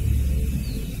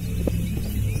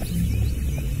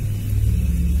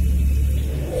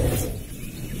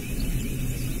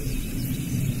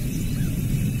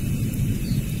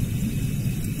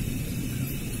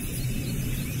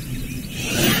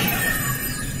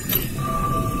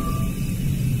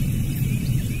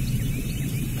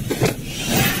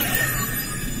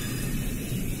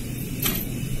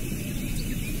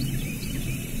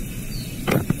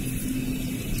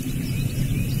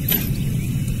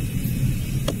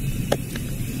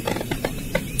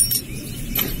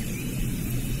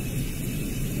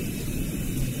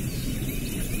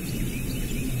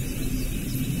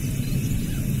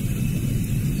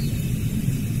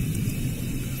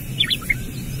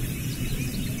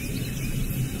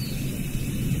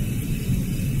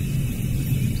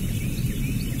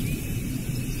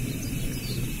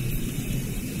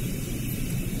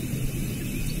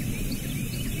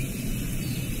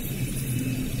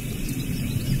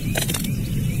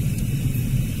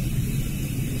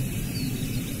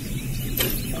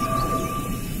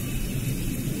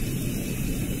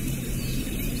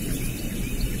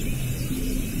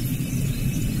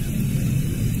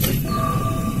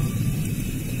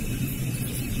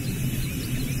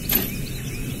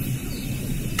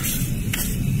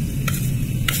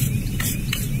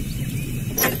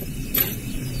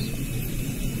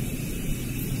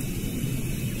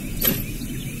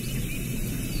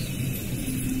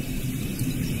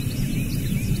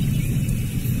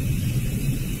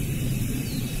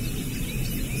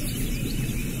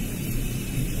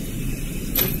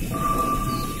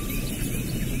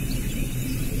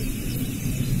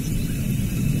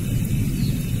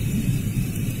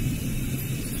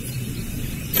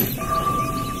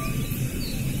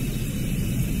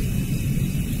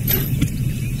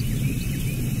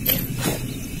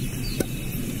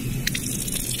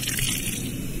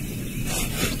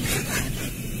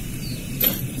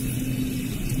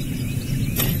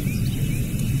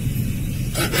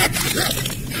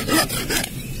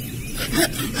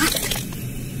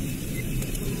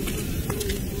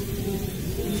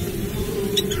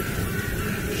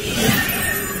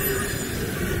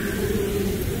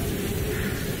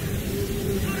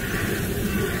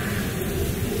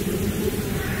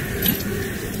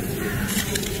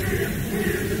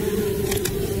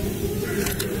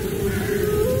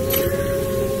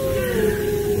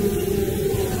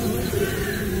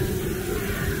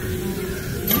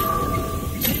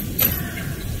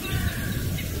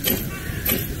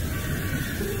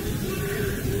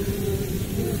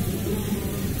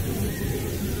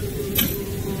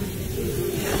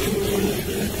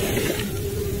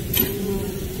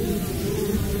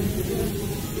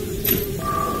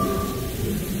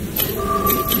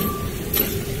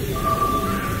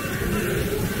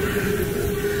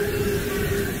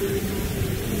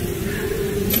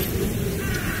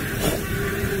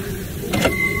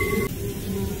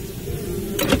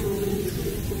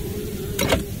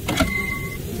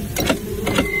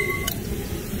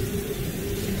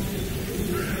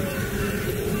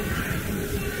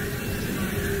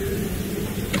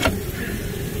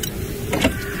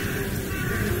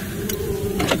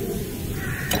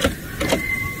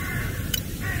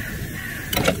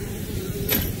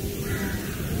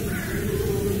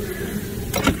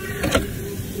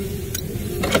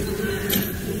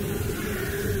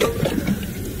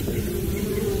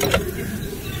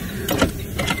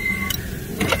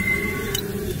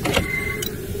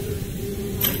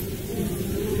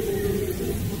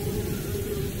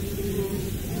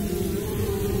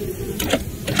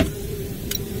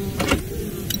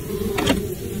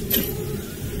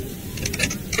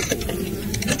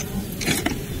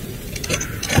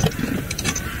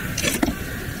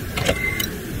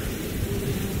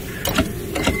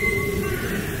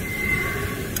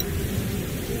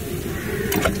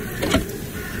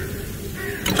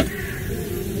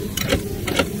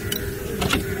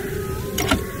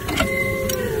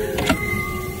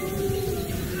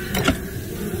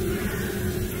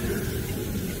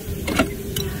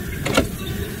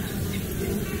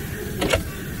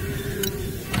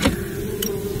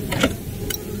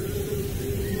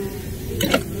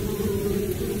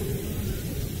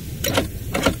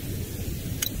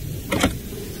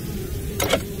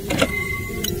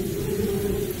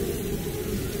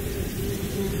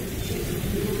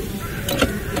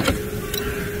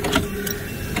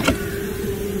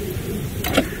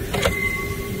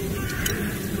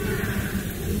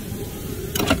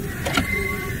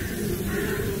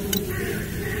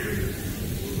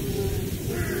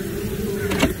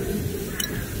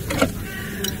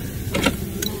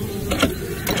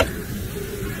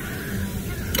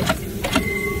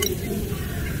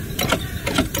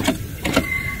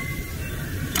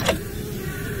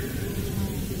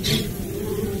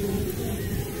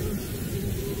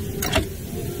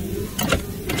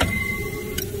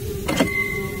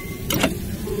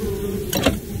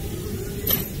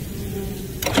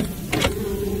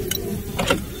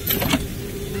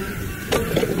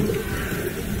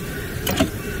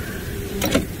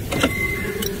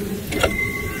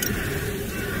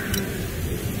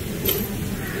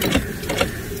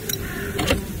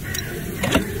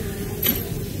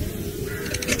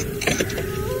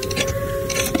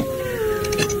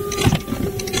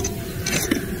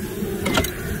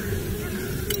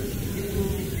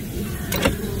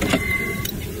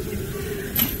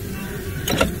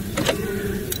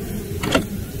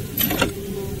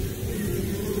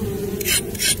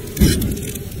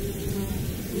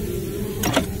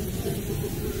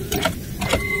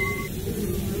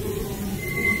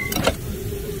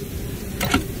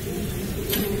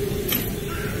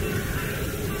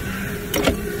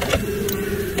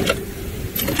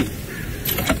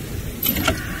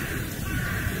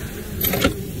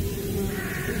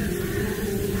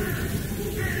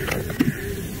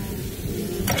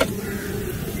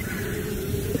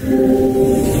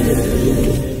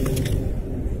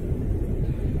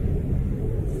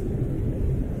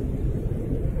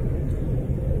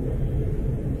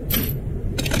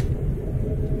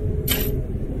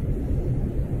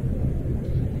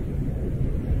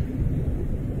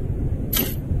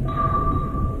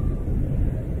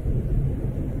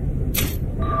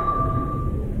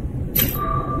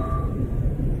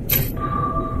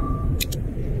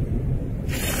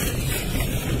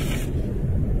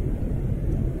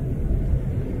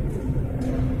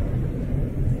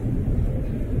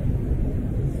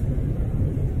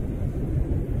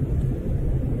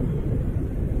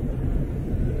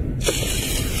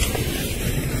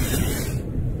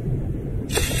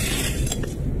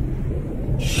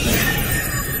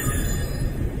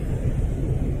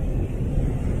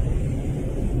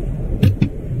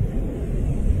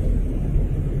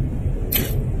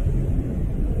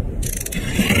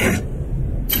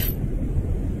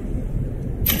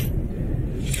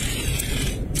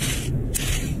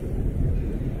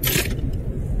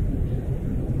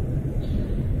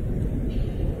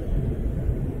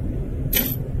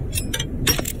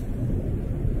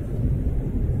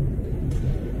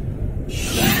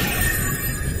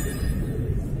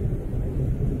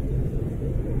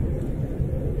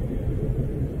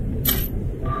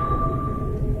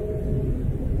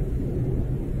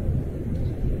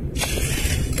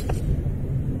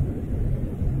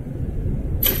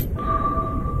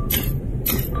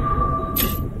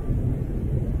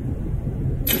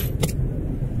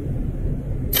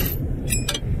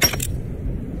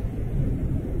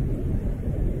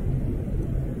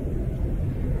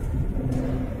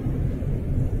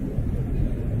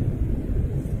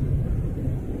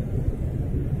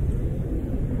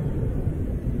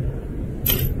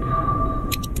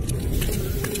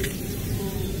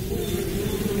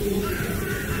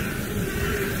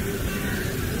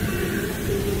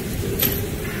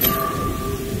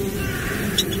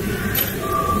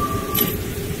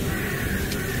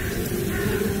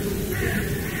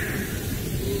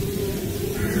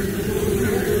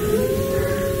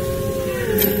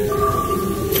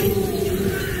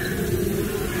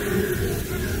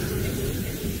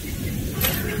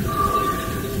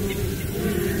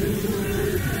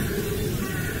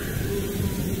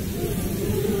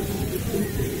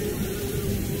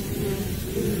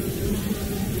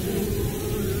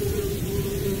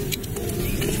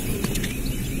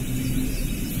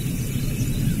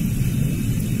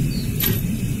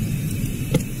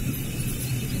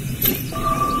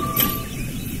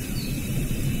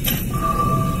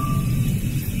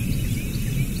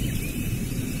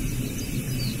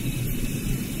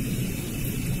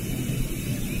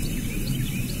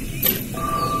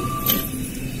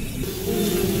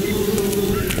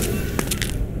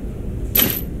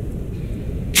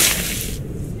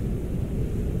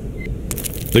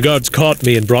 The guards caught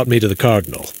me and brought me to the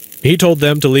Cardinal. He told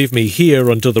them to leave me here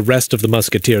until the rest of the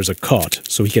Musketeers are caught,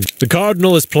 so he can... The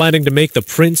Cardinal is planning to make the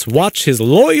Prince watch his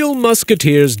loyal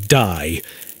Musketeers die,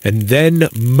 and then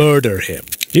murder him.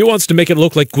 He wants to make it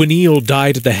look like Gwenille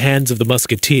died at the hands of the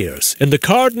Musketeers, and the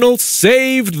Cardinal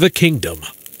saved the kingdom.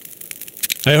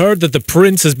 I heard that the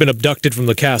Prince has been abducted from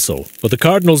the castle, but the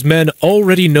Cardinal's men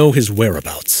already know his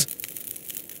whereabouts.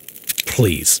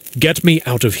 Please, get me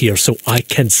out of here so I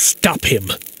can stop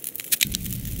him.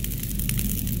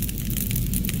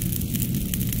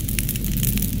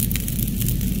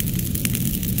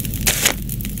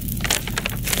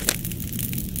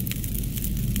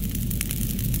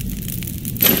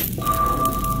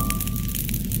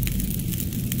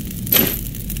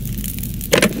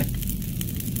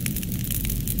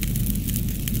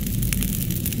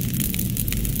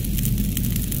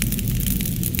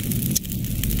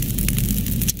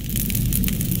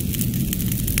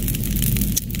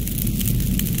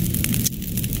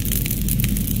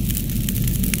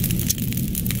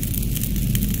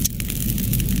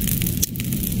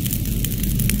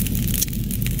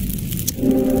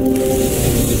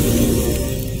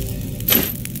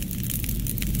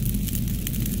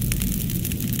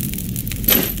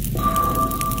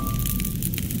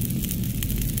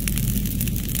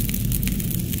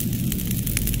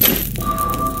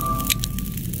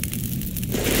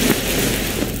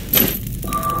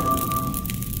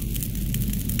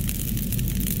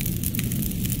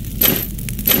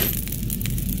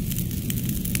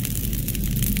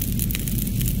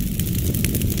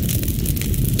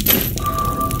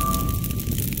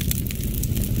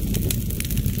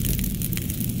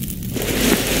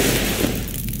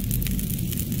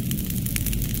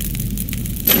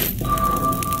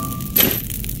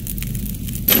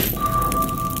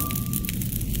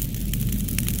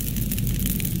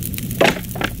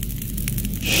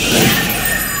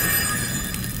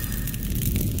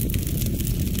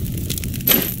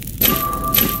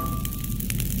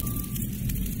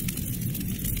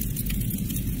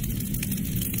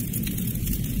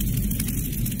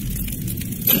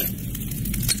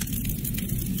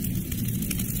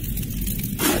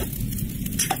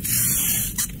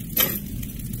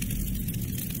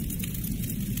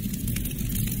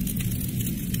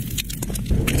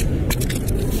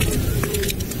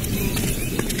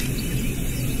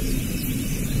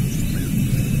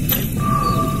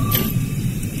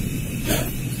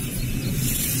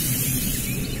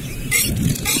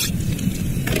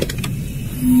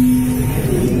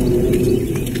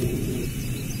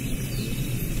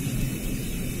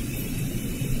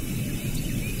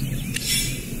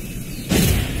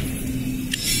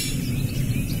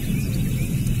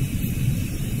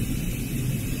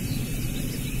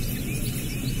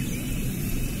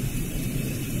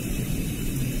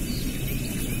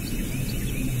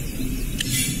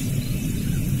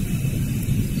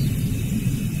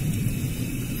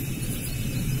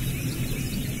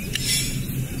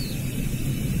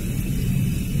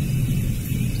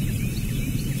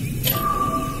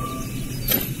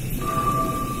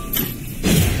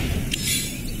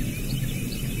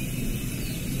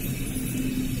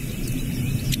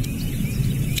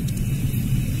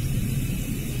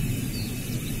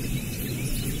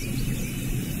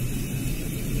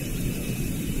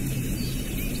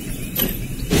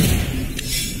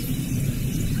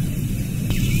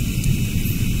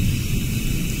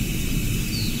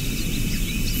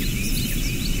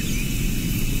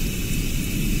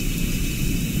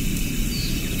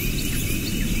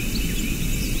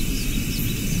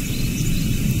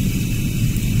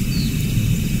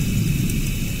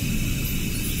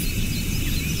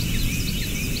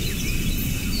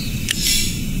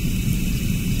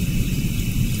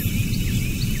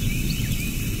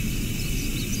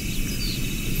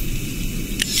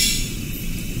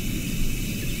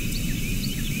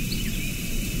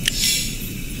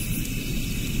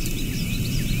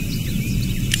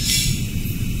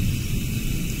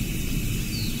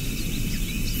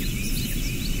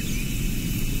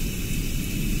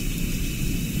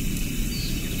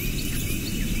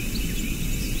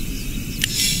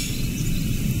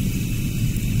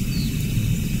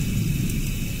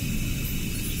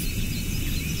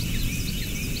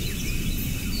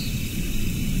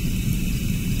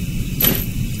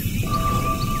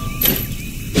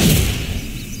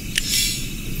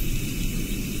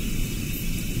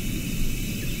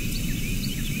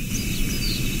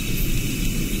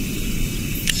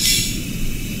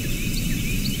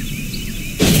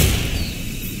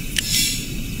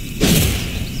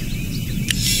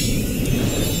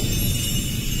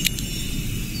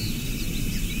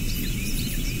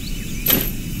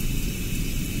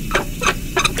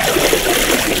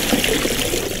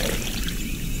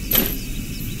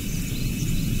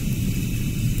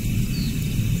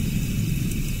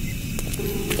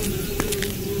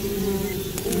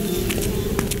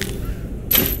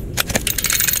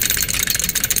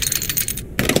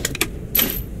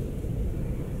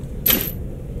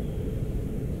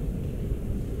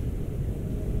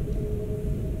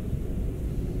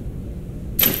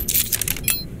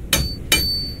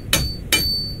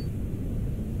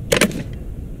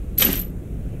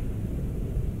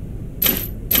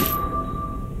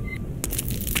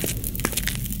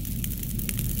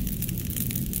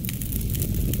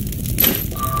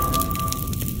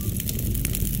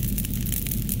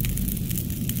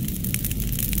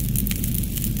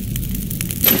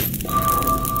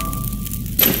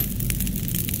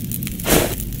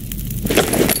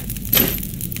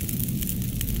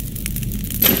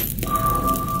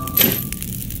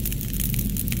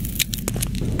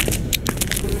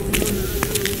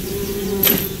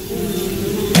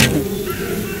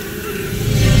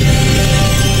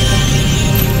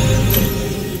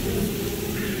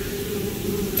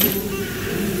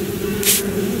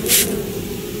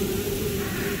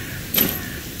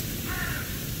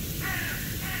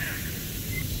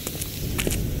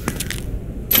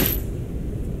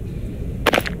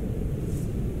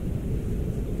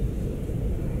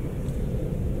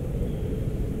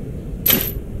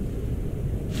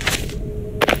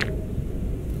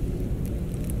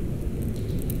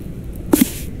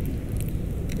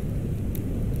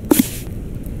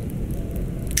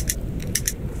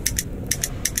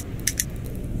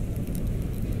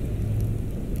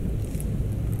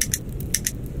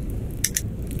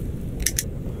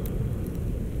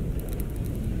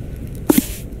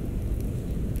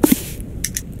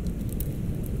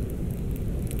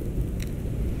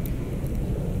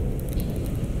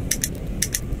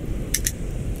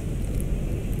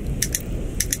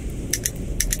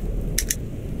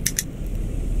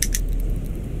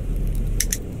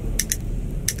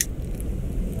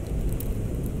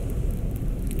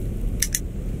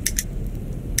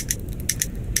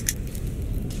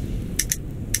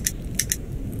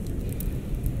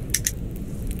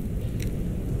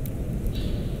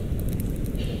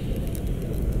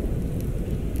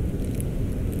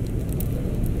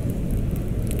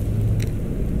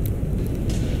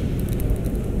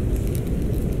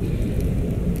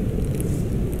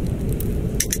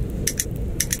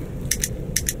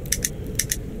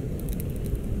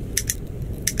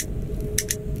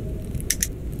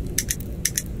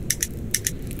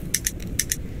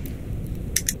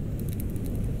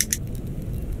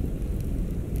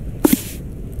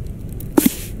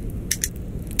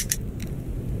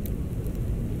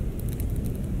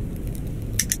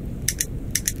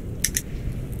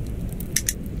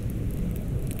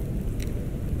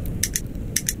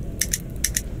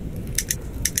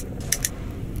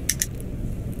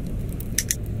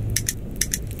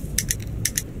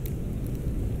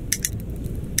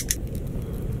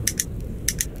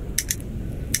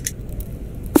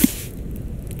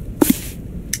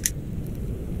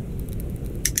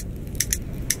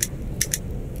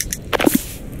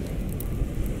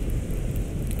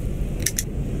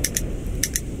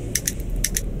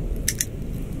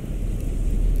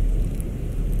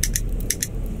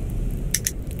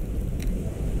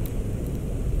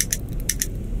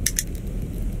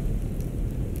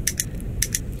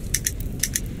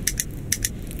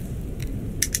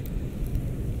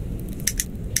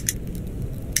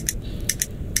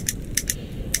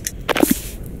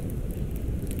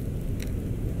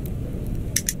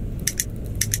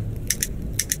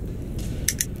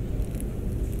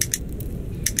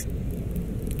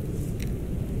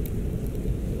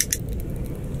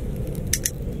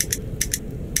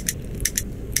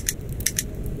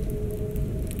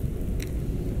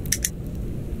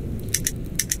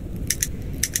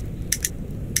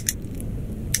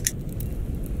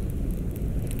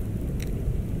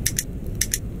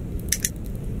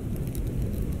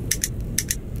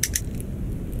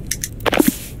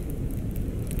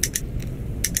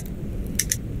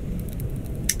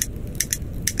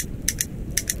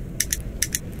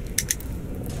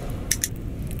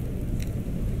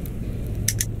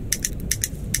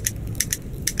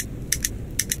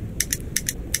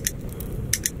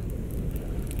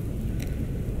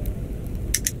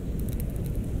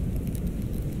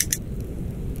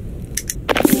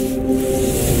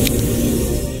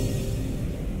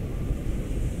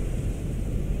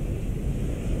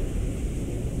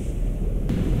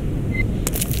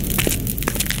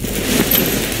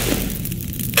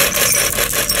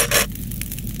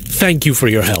 Thank you for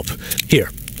your help.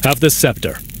 Here, have this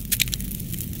scepter.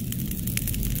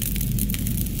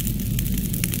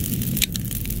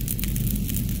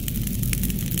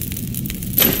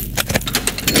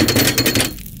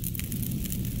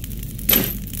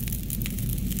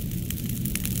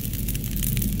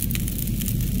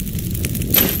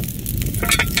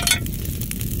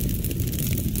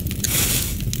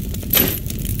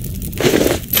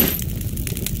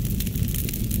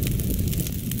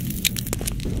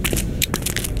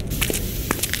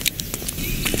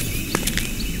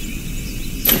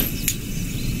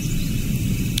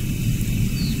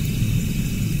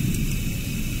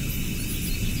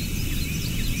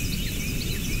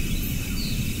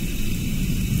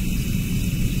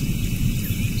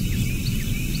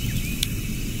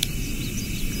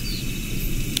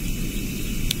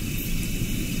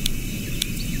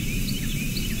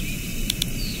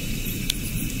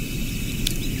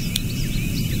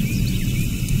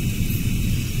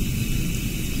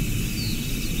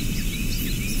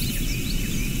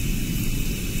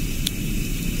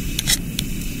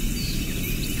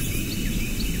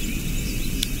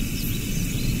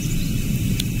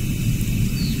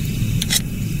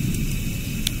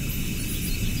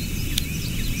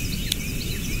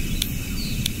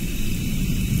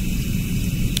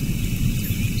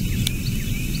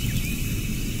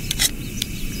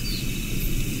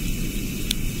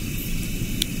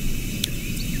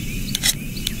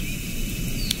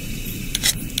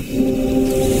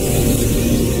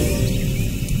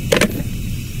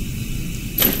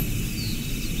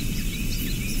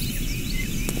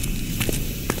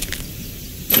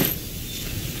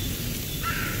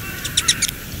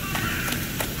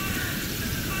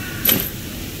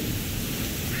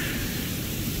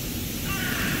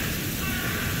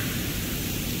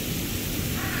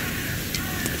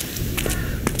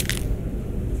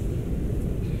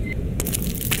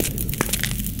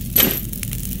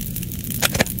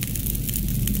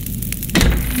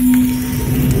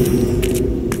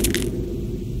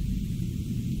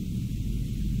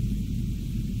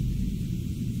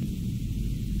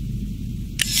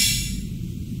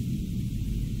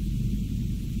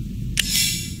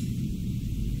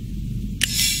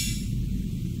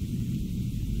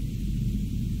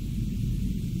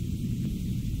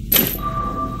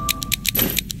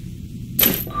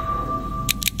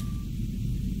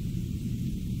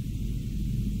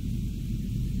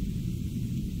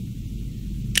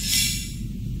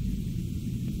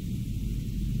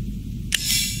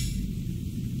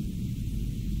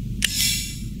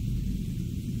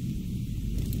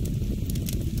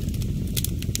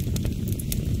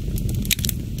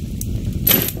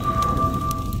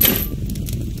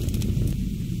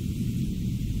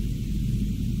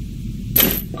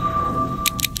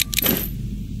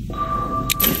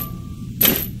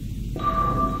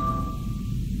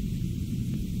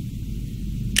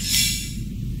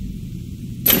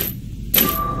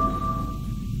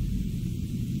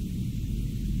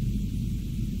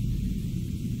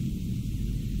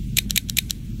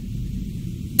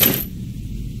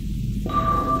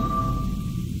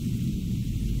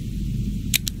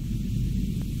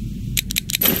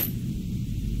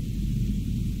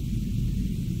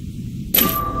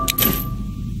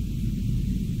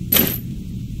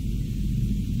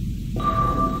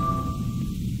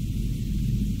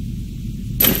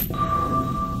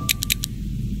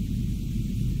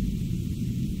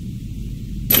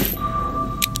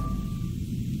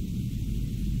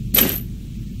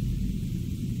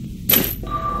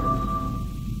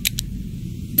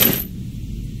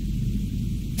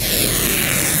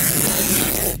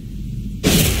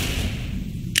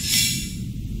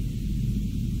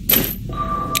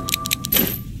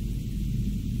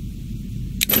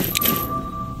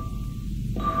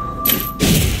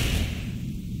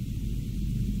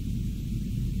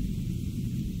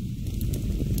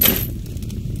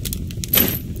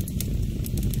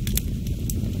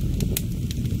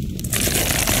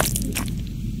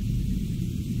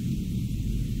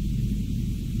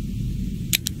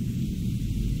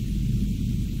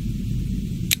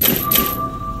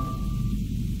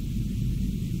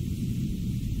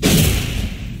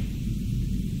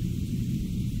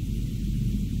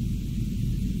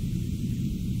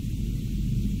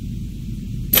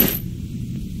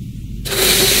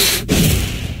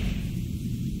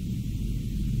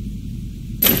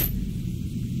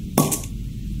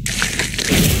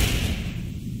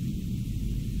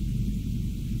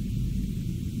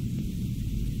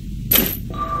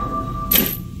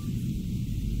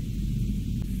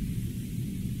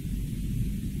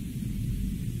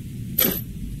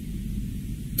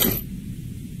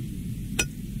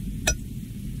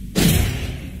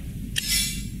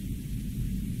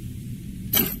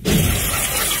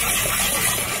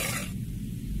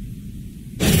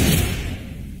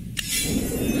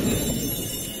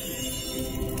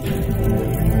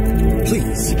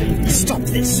 stop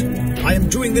this. I am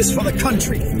doing this for the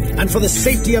country, and for the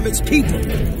safety of its people.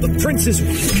 The prince is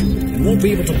weak, and won't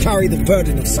be able to carry the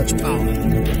burden of such power.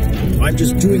 I'm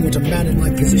just doing what a man in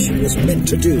my position was meant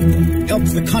to do. Help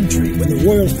the country when the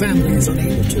royal family is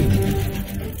unable to.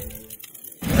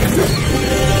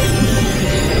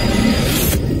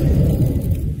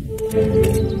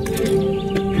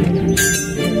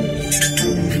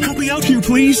 Out here,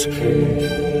 please.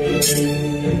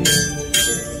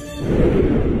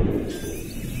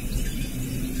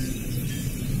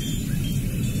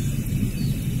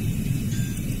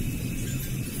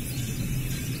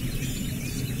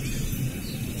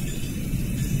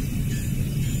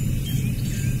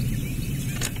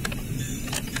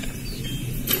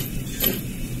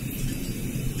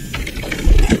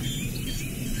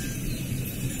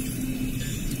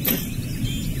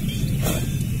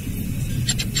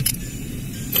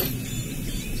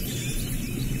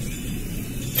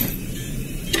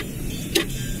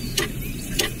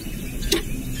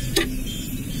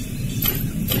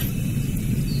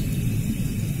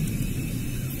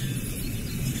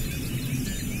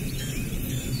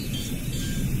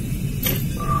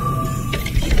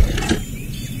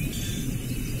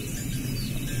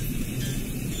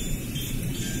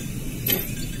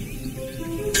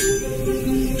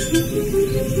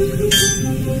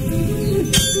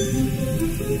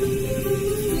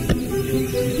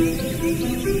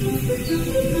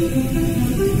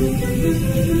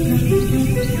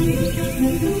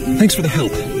 Thanks for the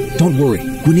help. Don't worry.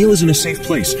 Guinil is in a safe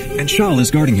place, and Charles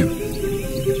is guarding him.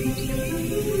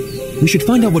 We should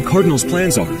find out what Cardinal's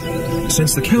plans are.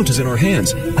 Since the Count is in our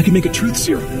hands, I can make a truth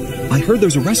serum. I heard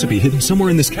there's a recipe hidden somewhere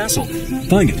in this castle.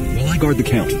 Find it while I guard the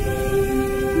Count.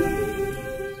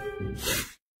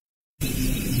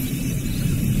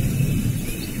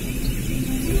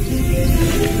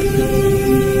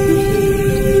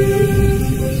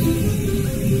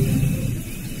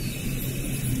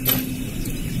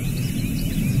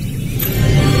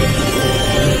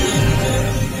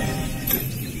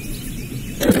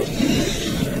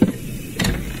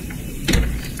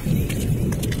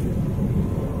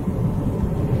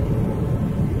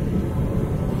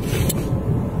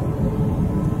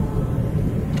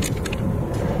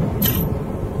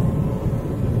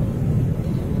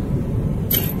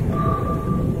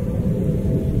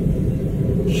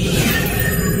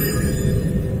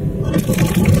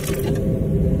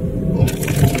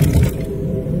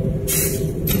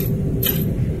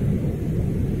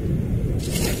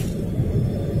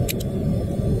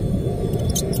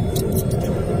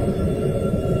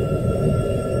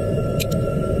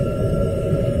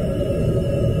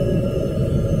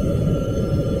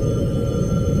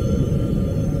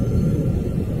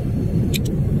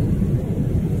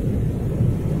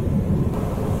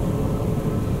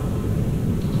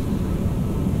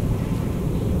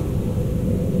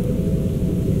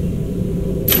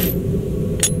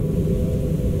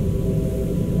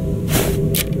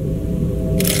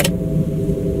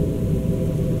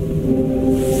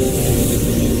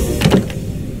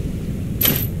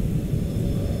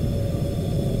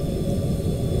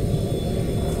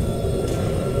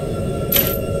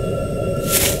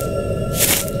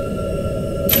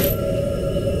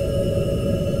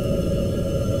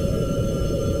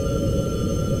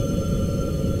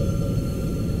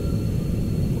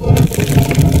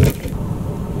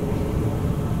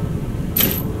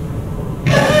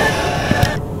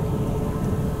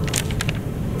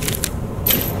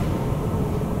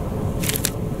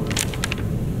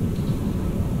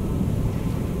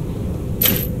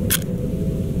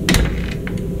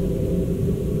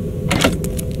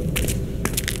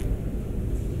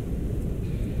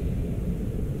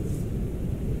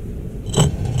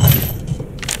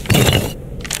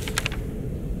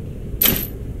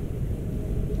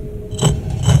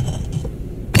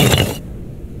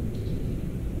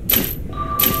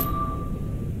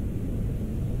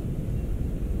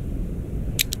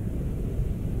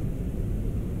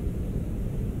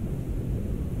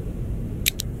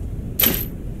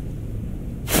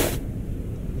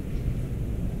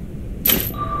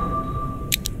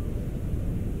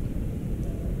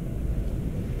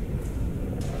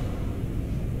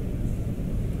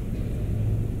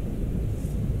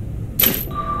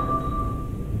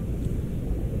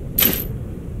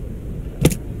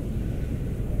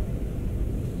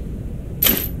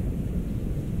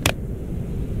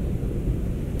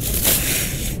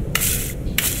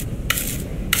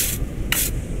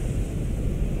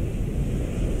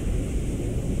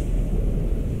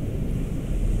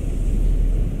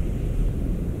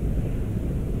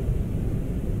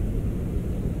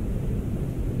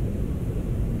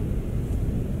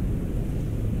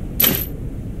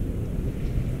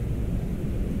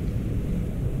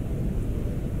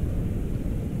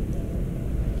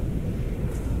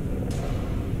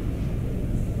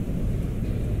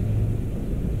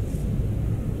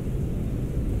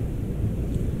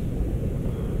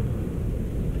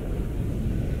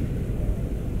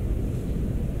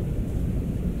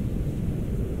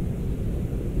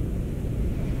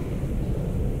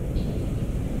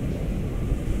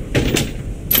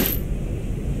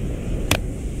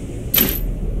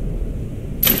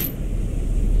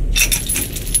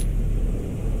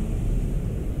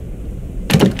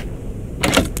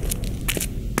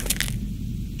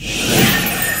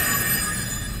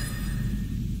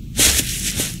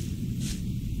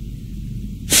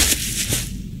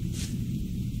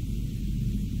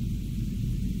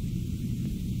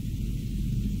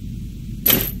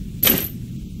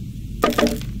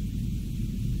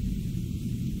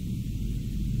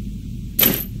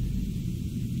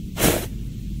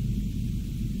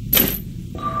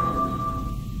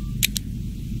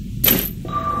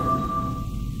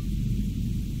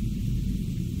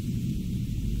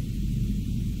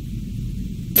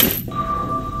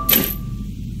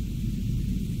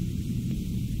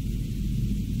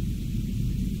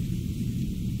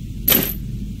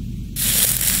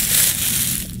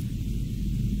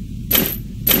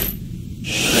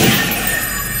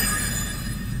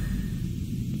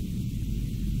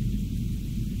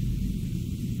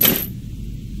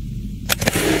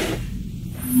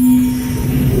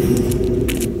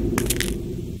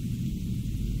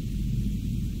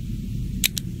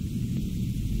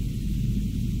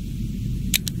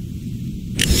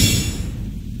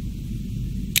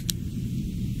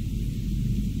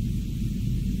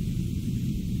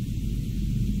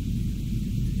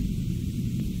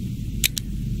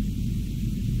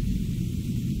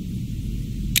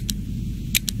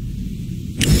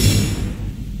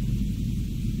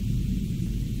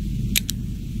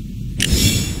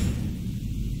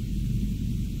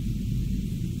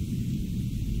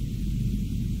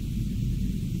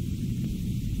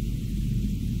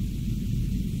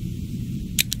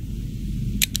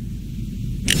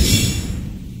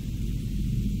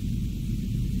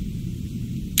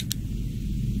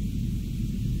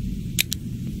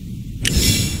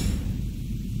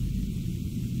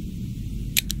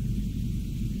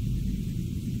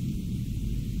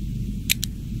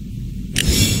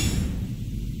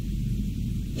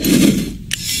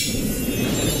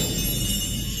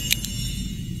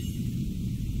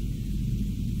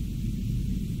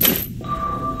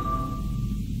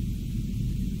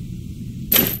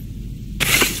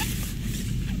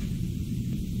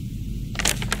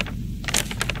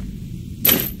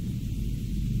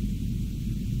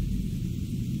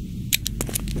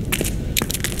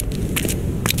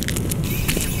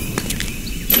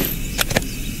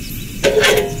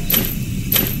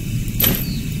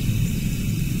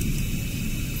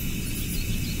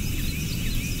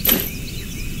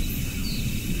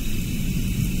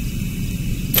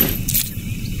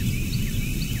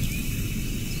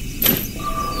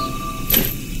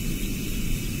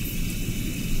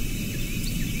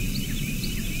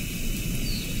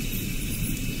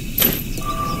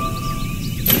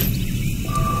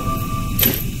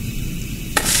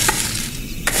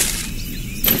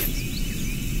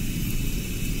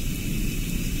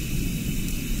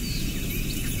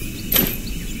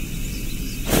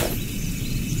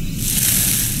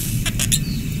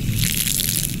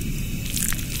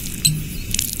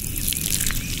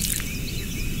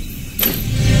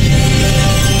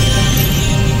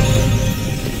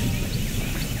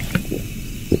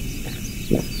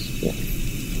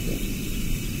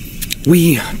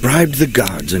 We bribed the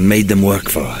guards and made them work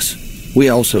for us. We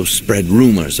also spread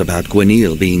rumors about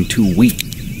Gweneil being too weak.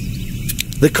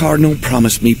 The Cardinal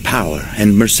promised me power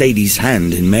and Mercedes'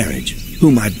 hand in marriage,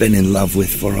 whom I've been in love with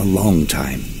for a long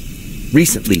time.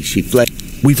 Recently, she fled.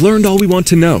 We've learned all we want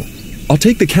to know. I'll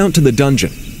take the Count to the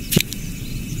dungeon.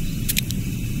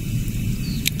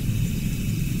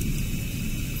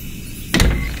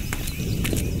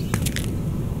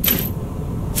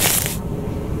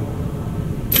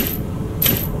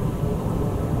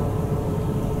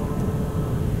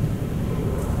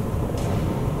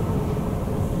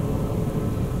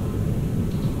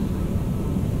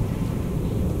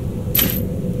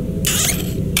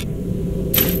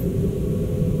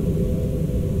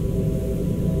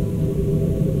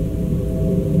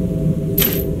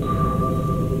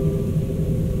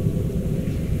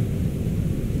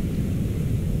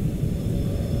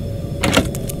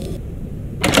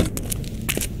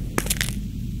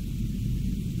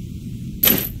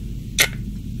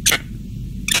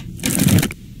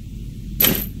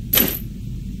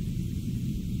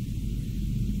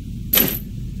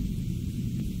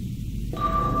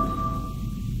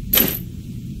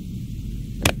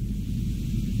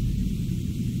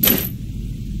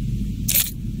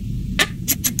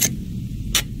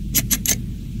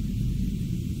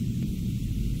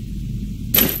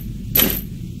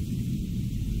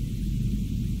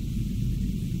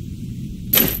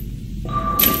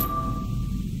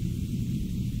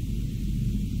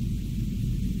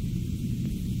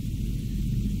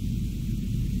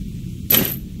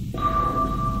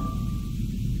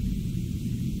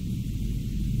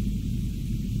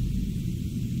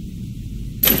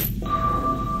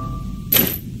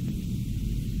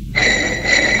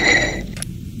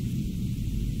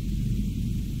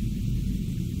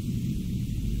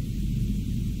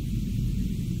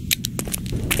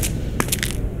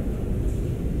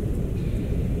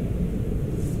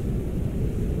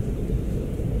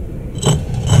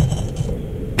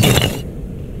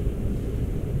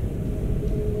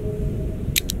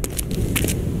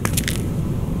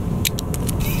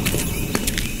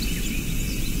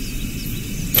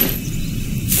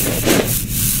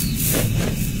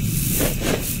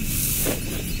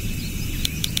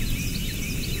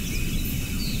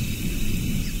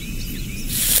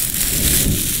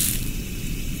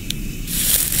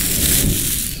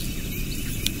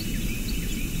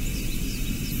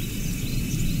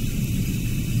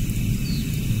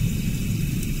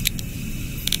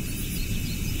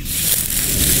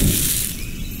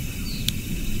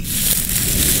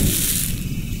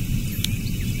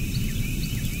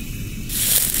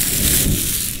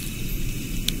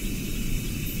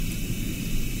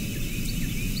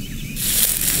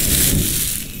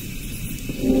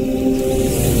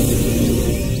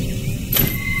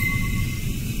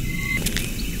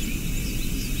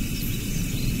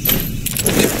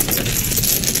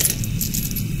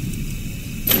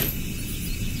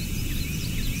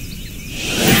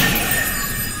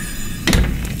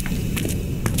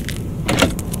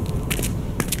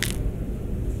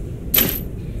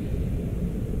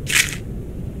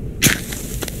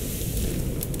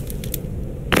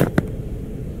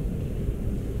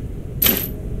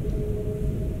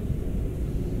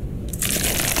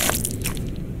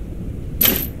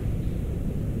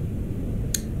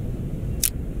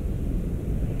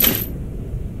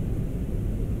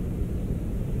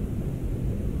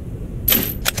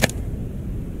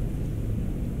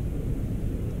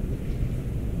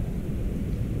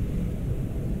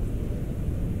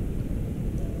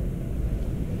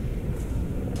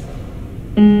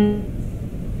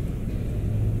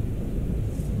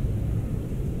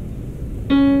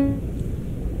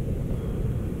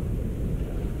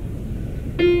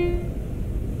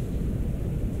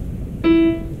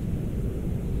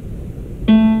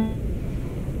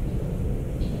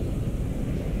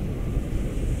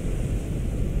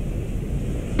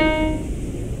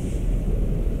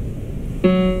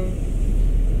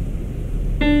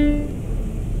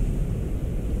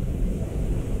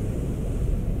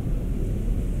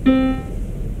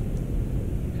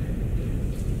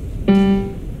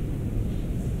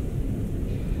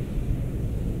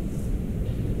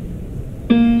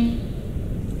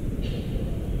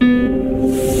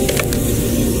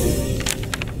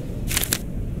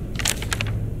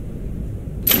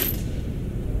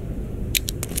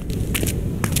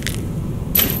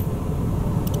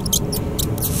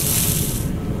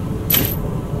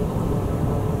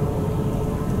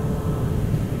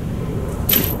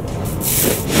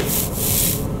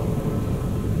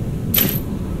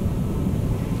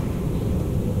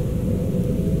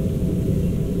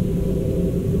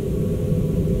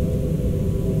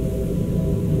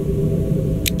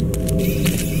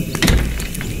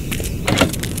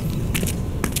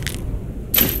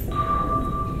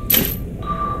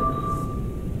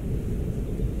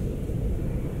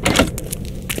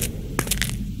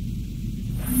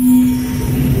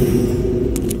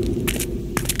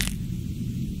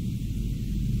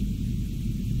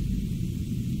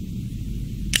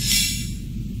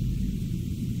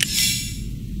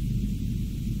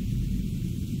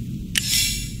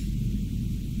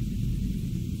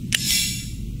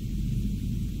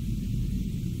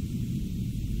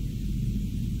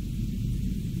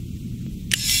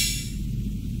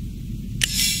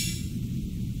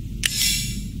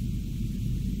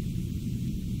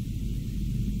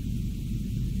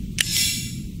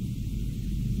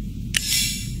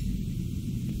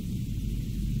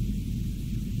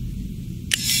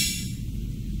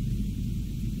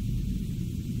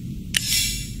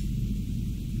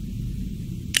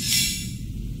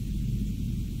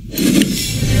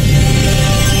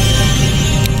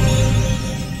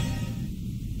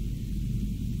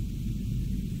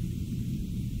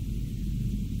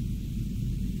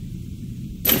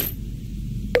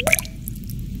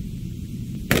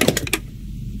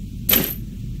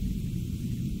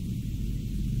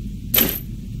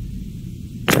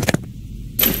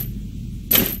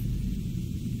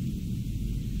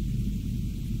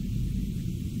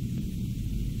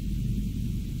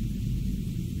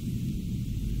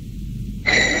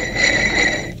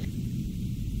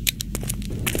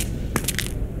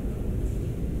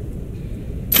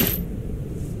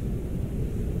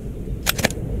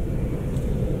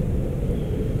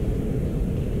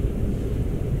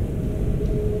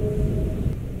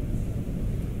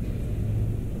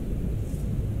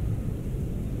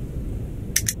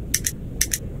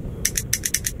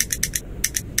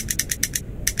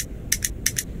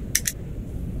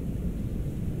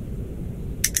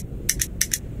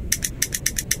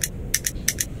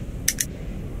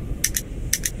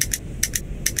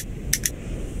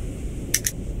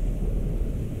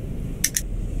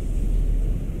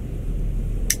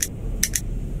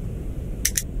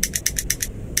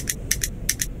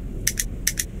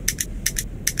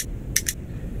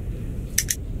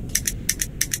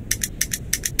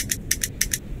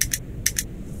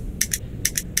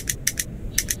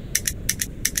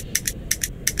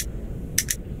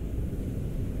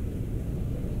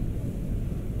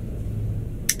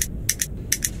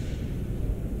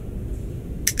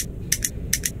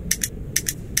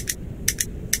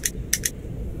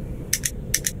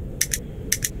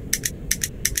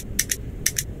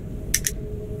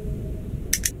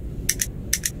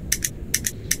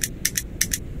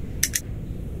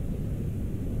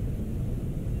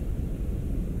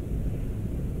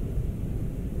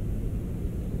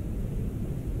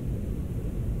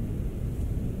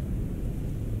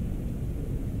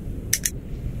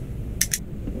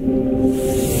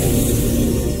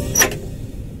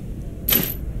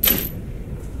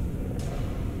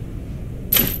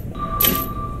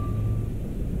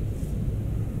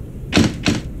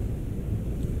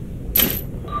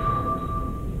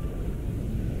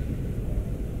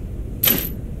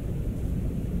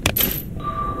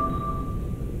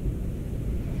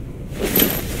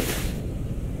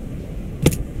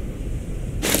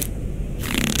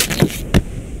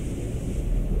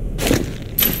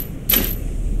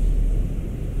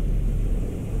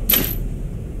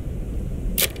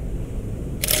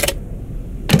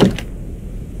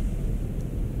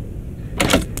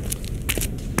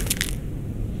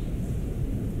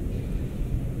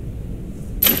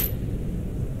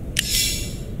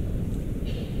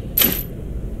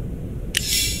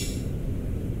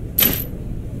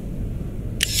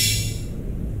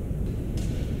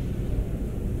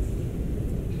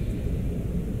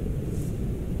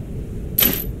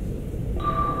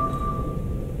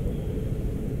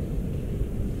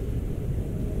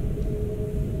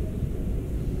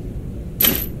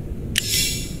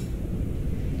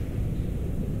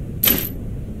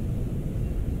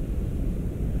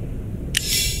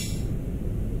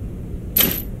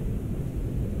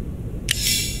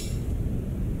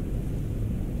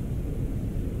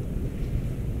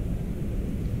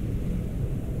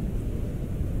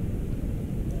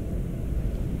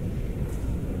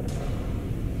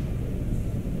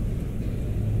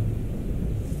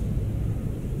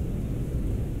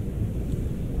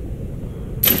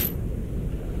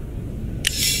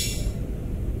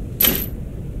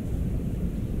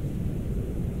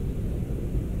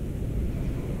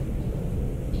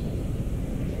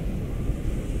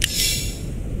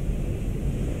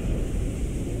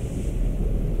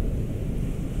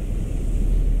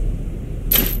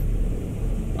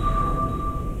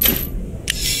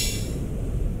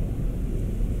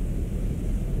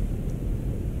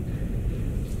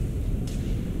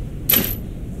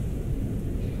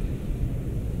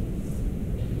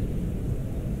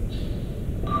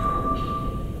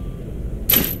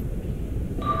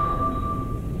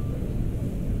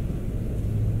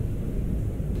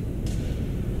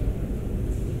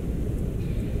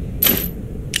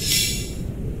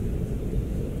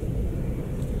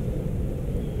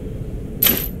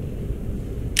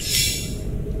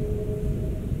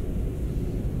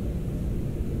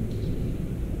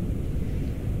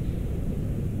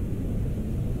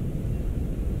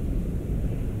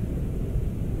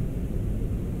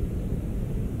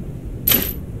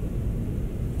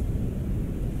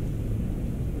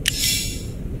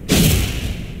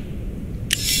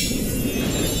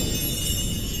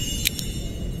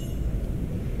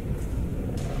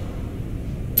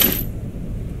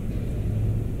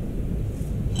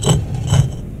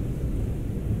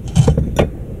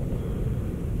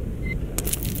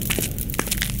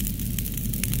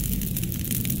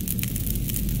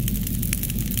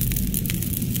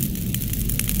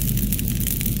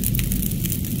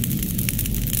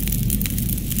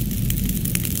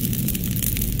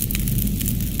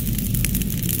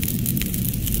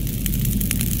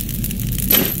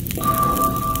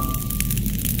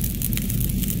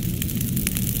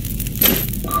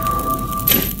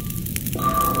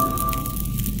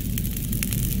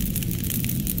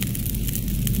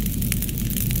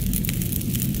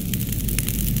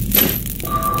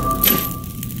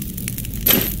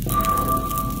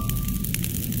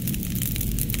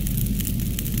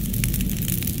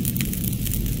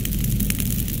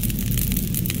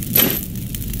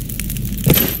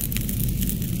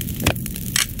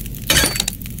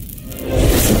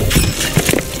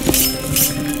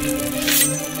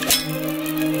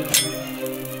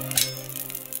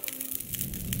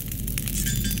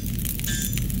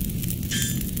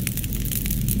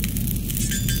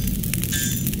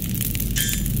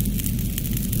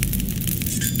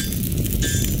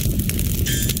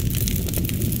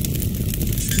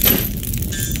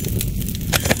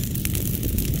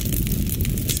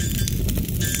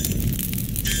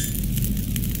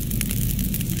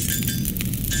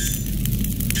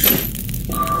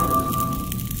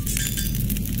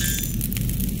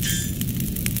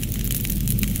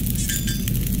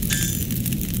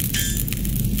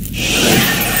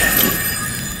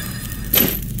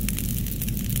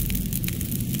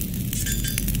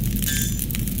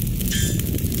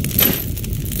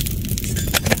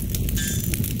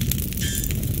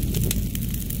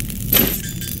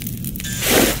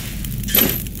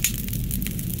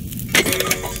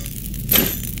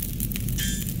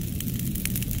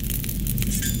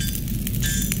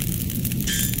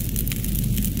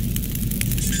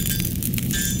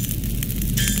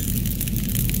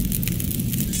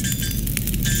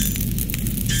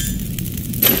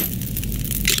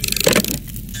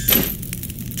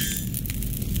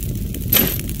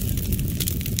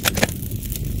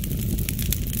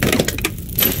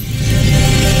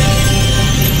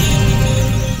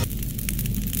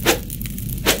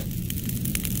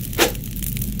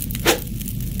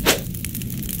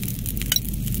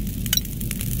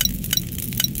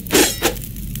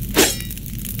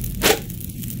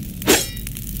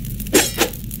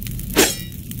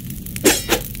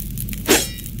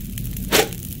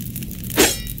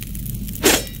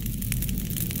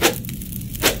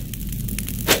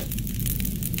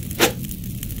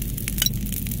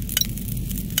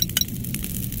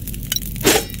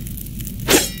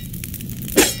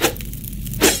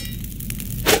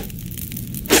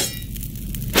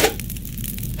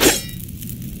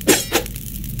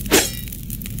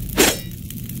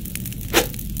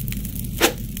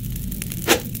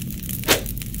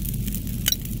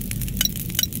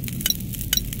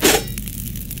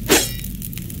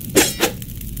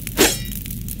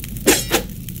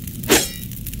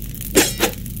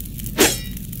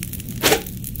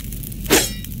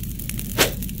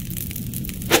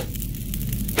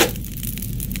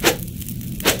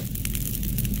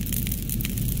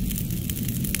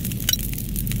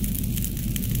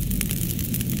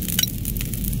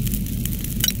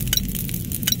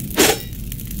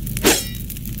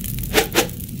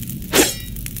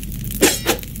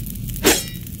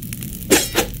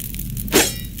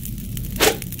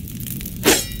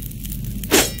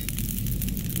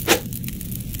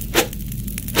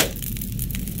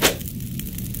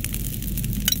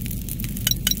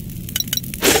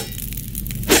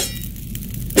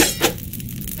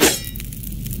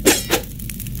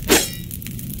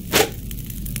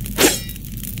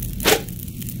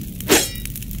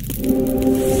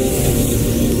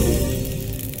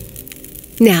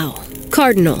 Now,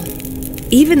 Cardinal,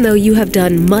 even though you have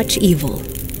done much evil,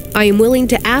 I am willing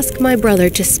to ask my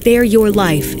brother to spare your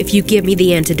life if you give me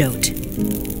the antidote.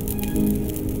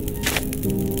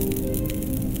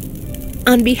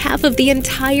 On behalf of the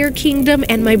entire kingdom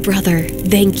and my brother,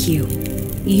 thank you.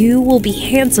 You will be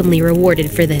handsomely rewarded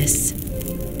for this.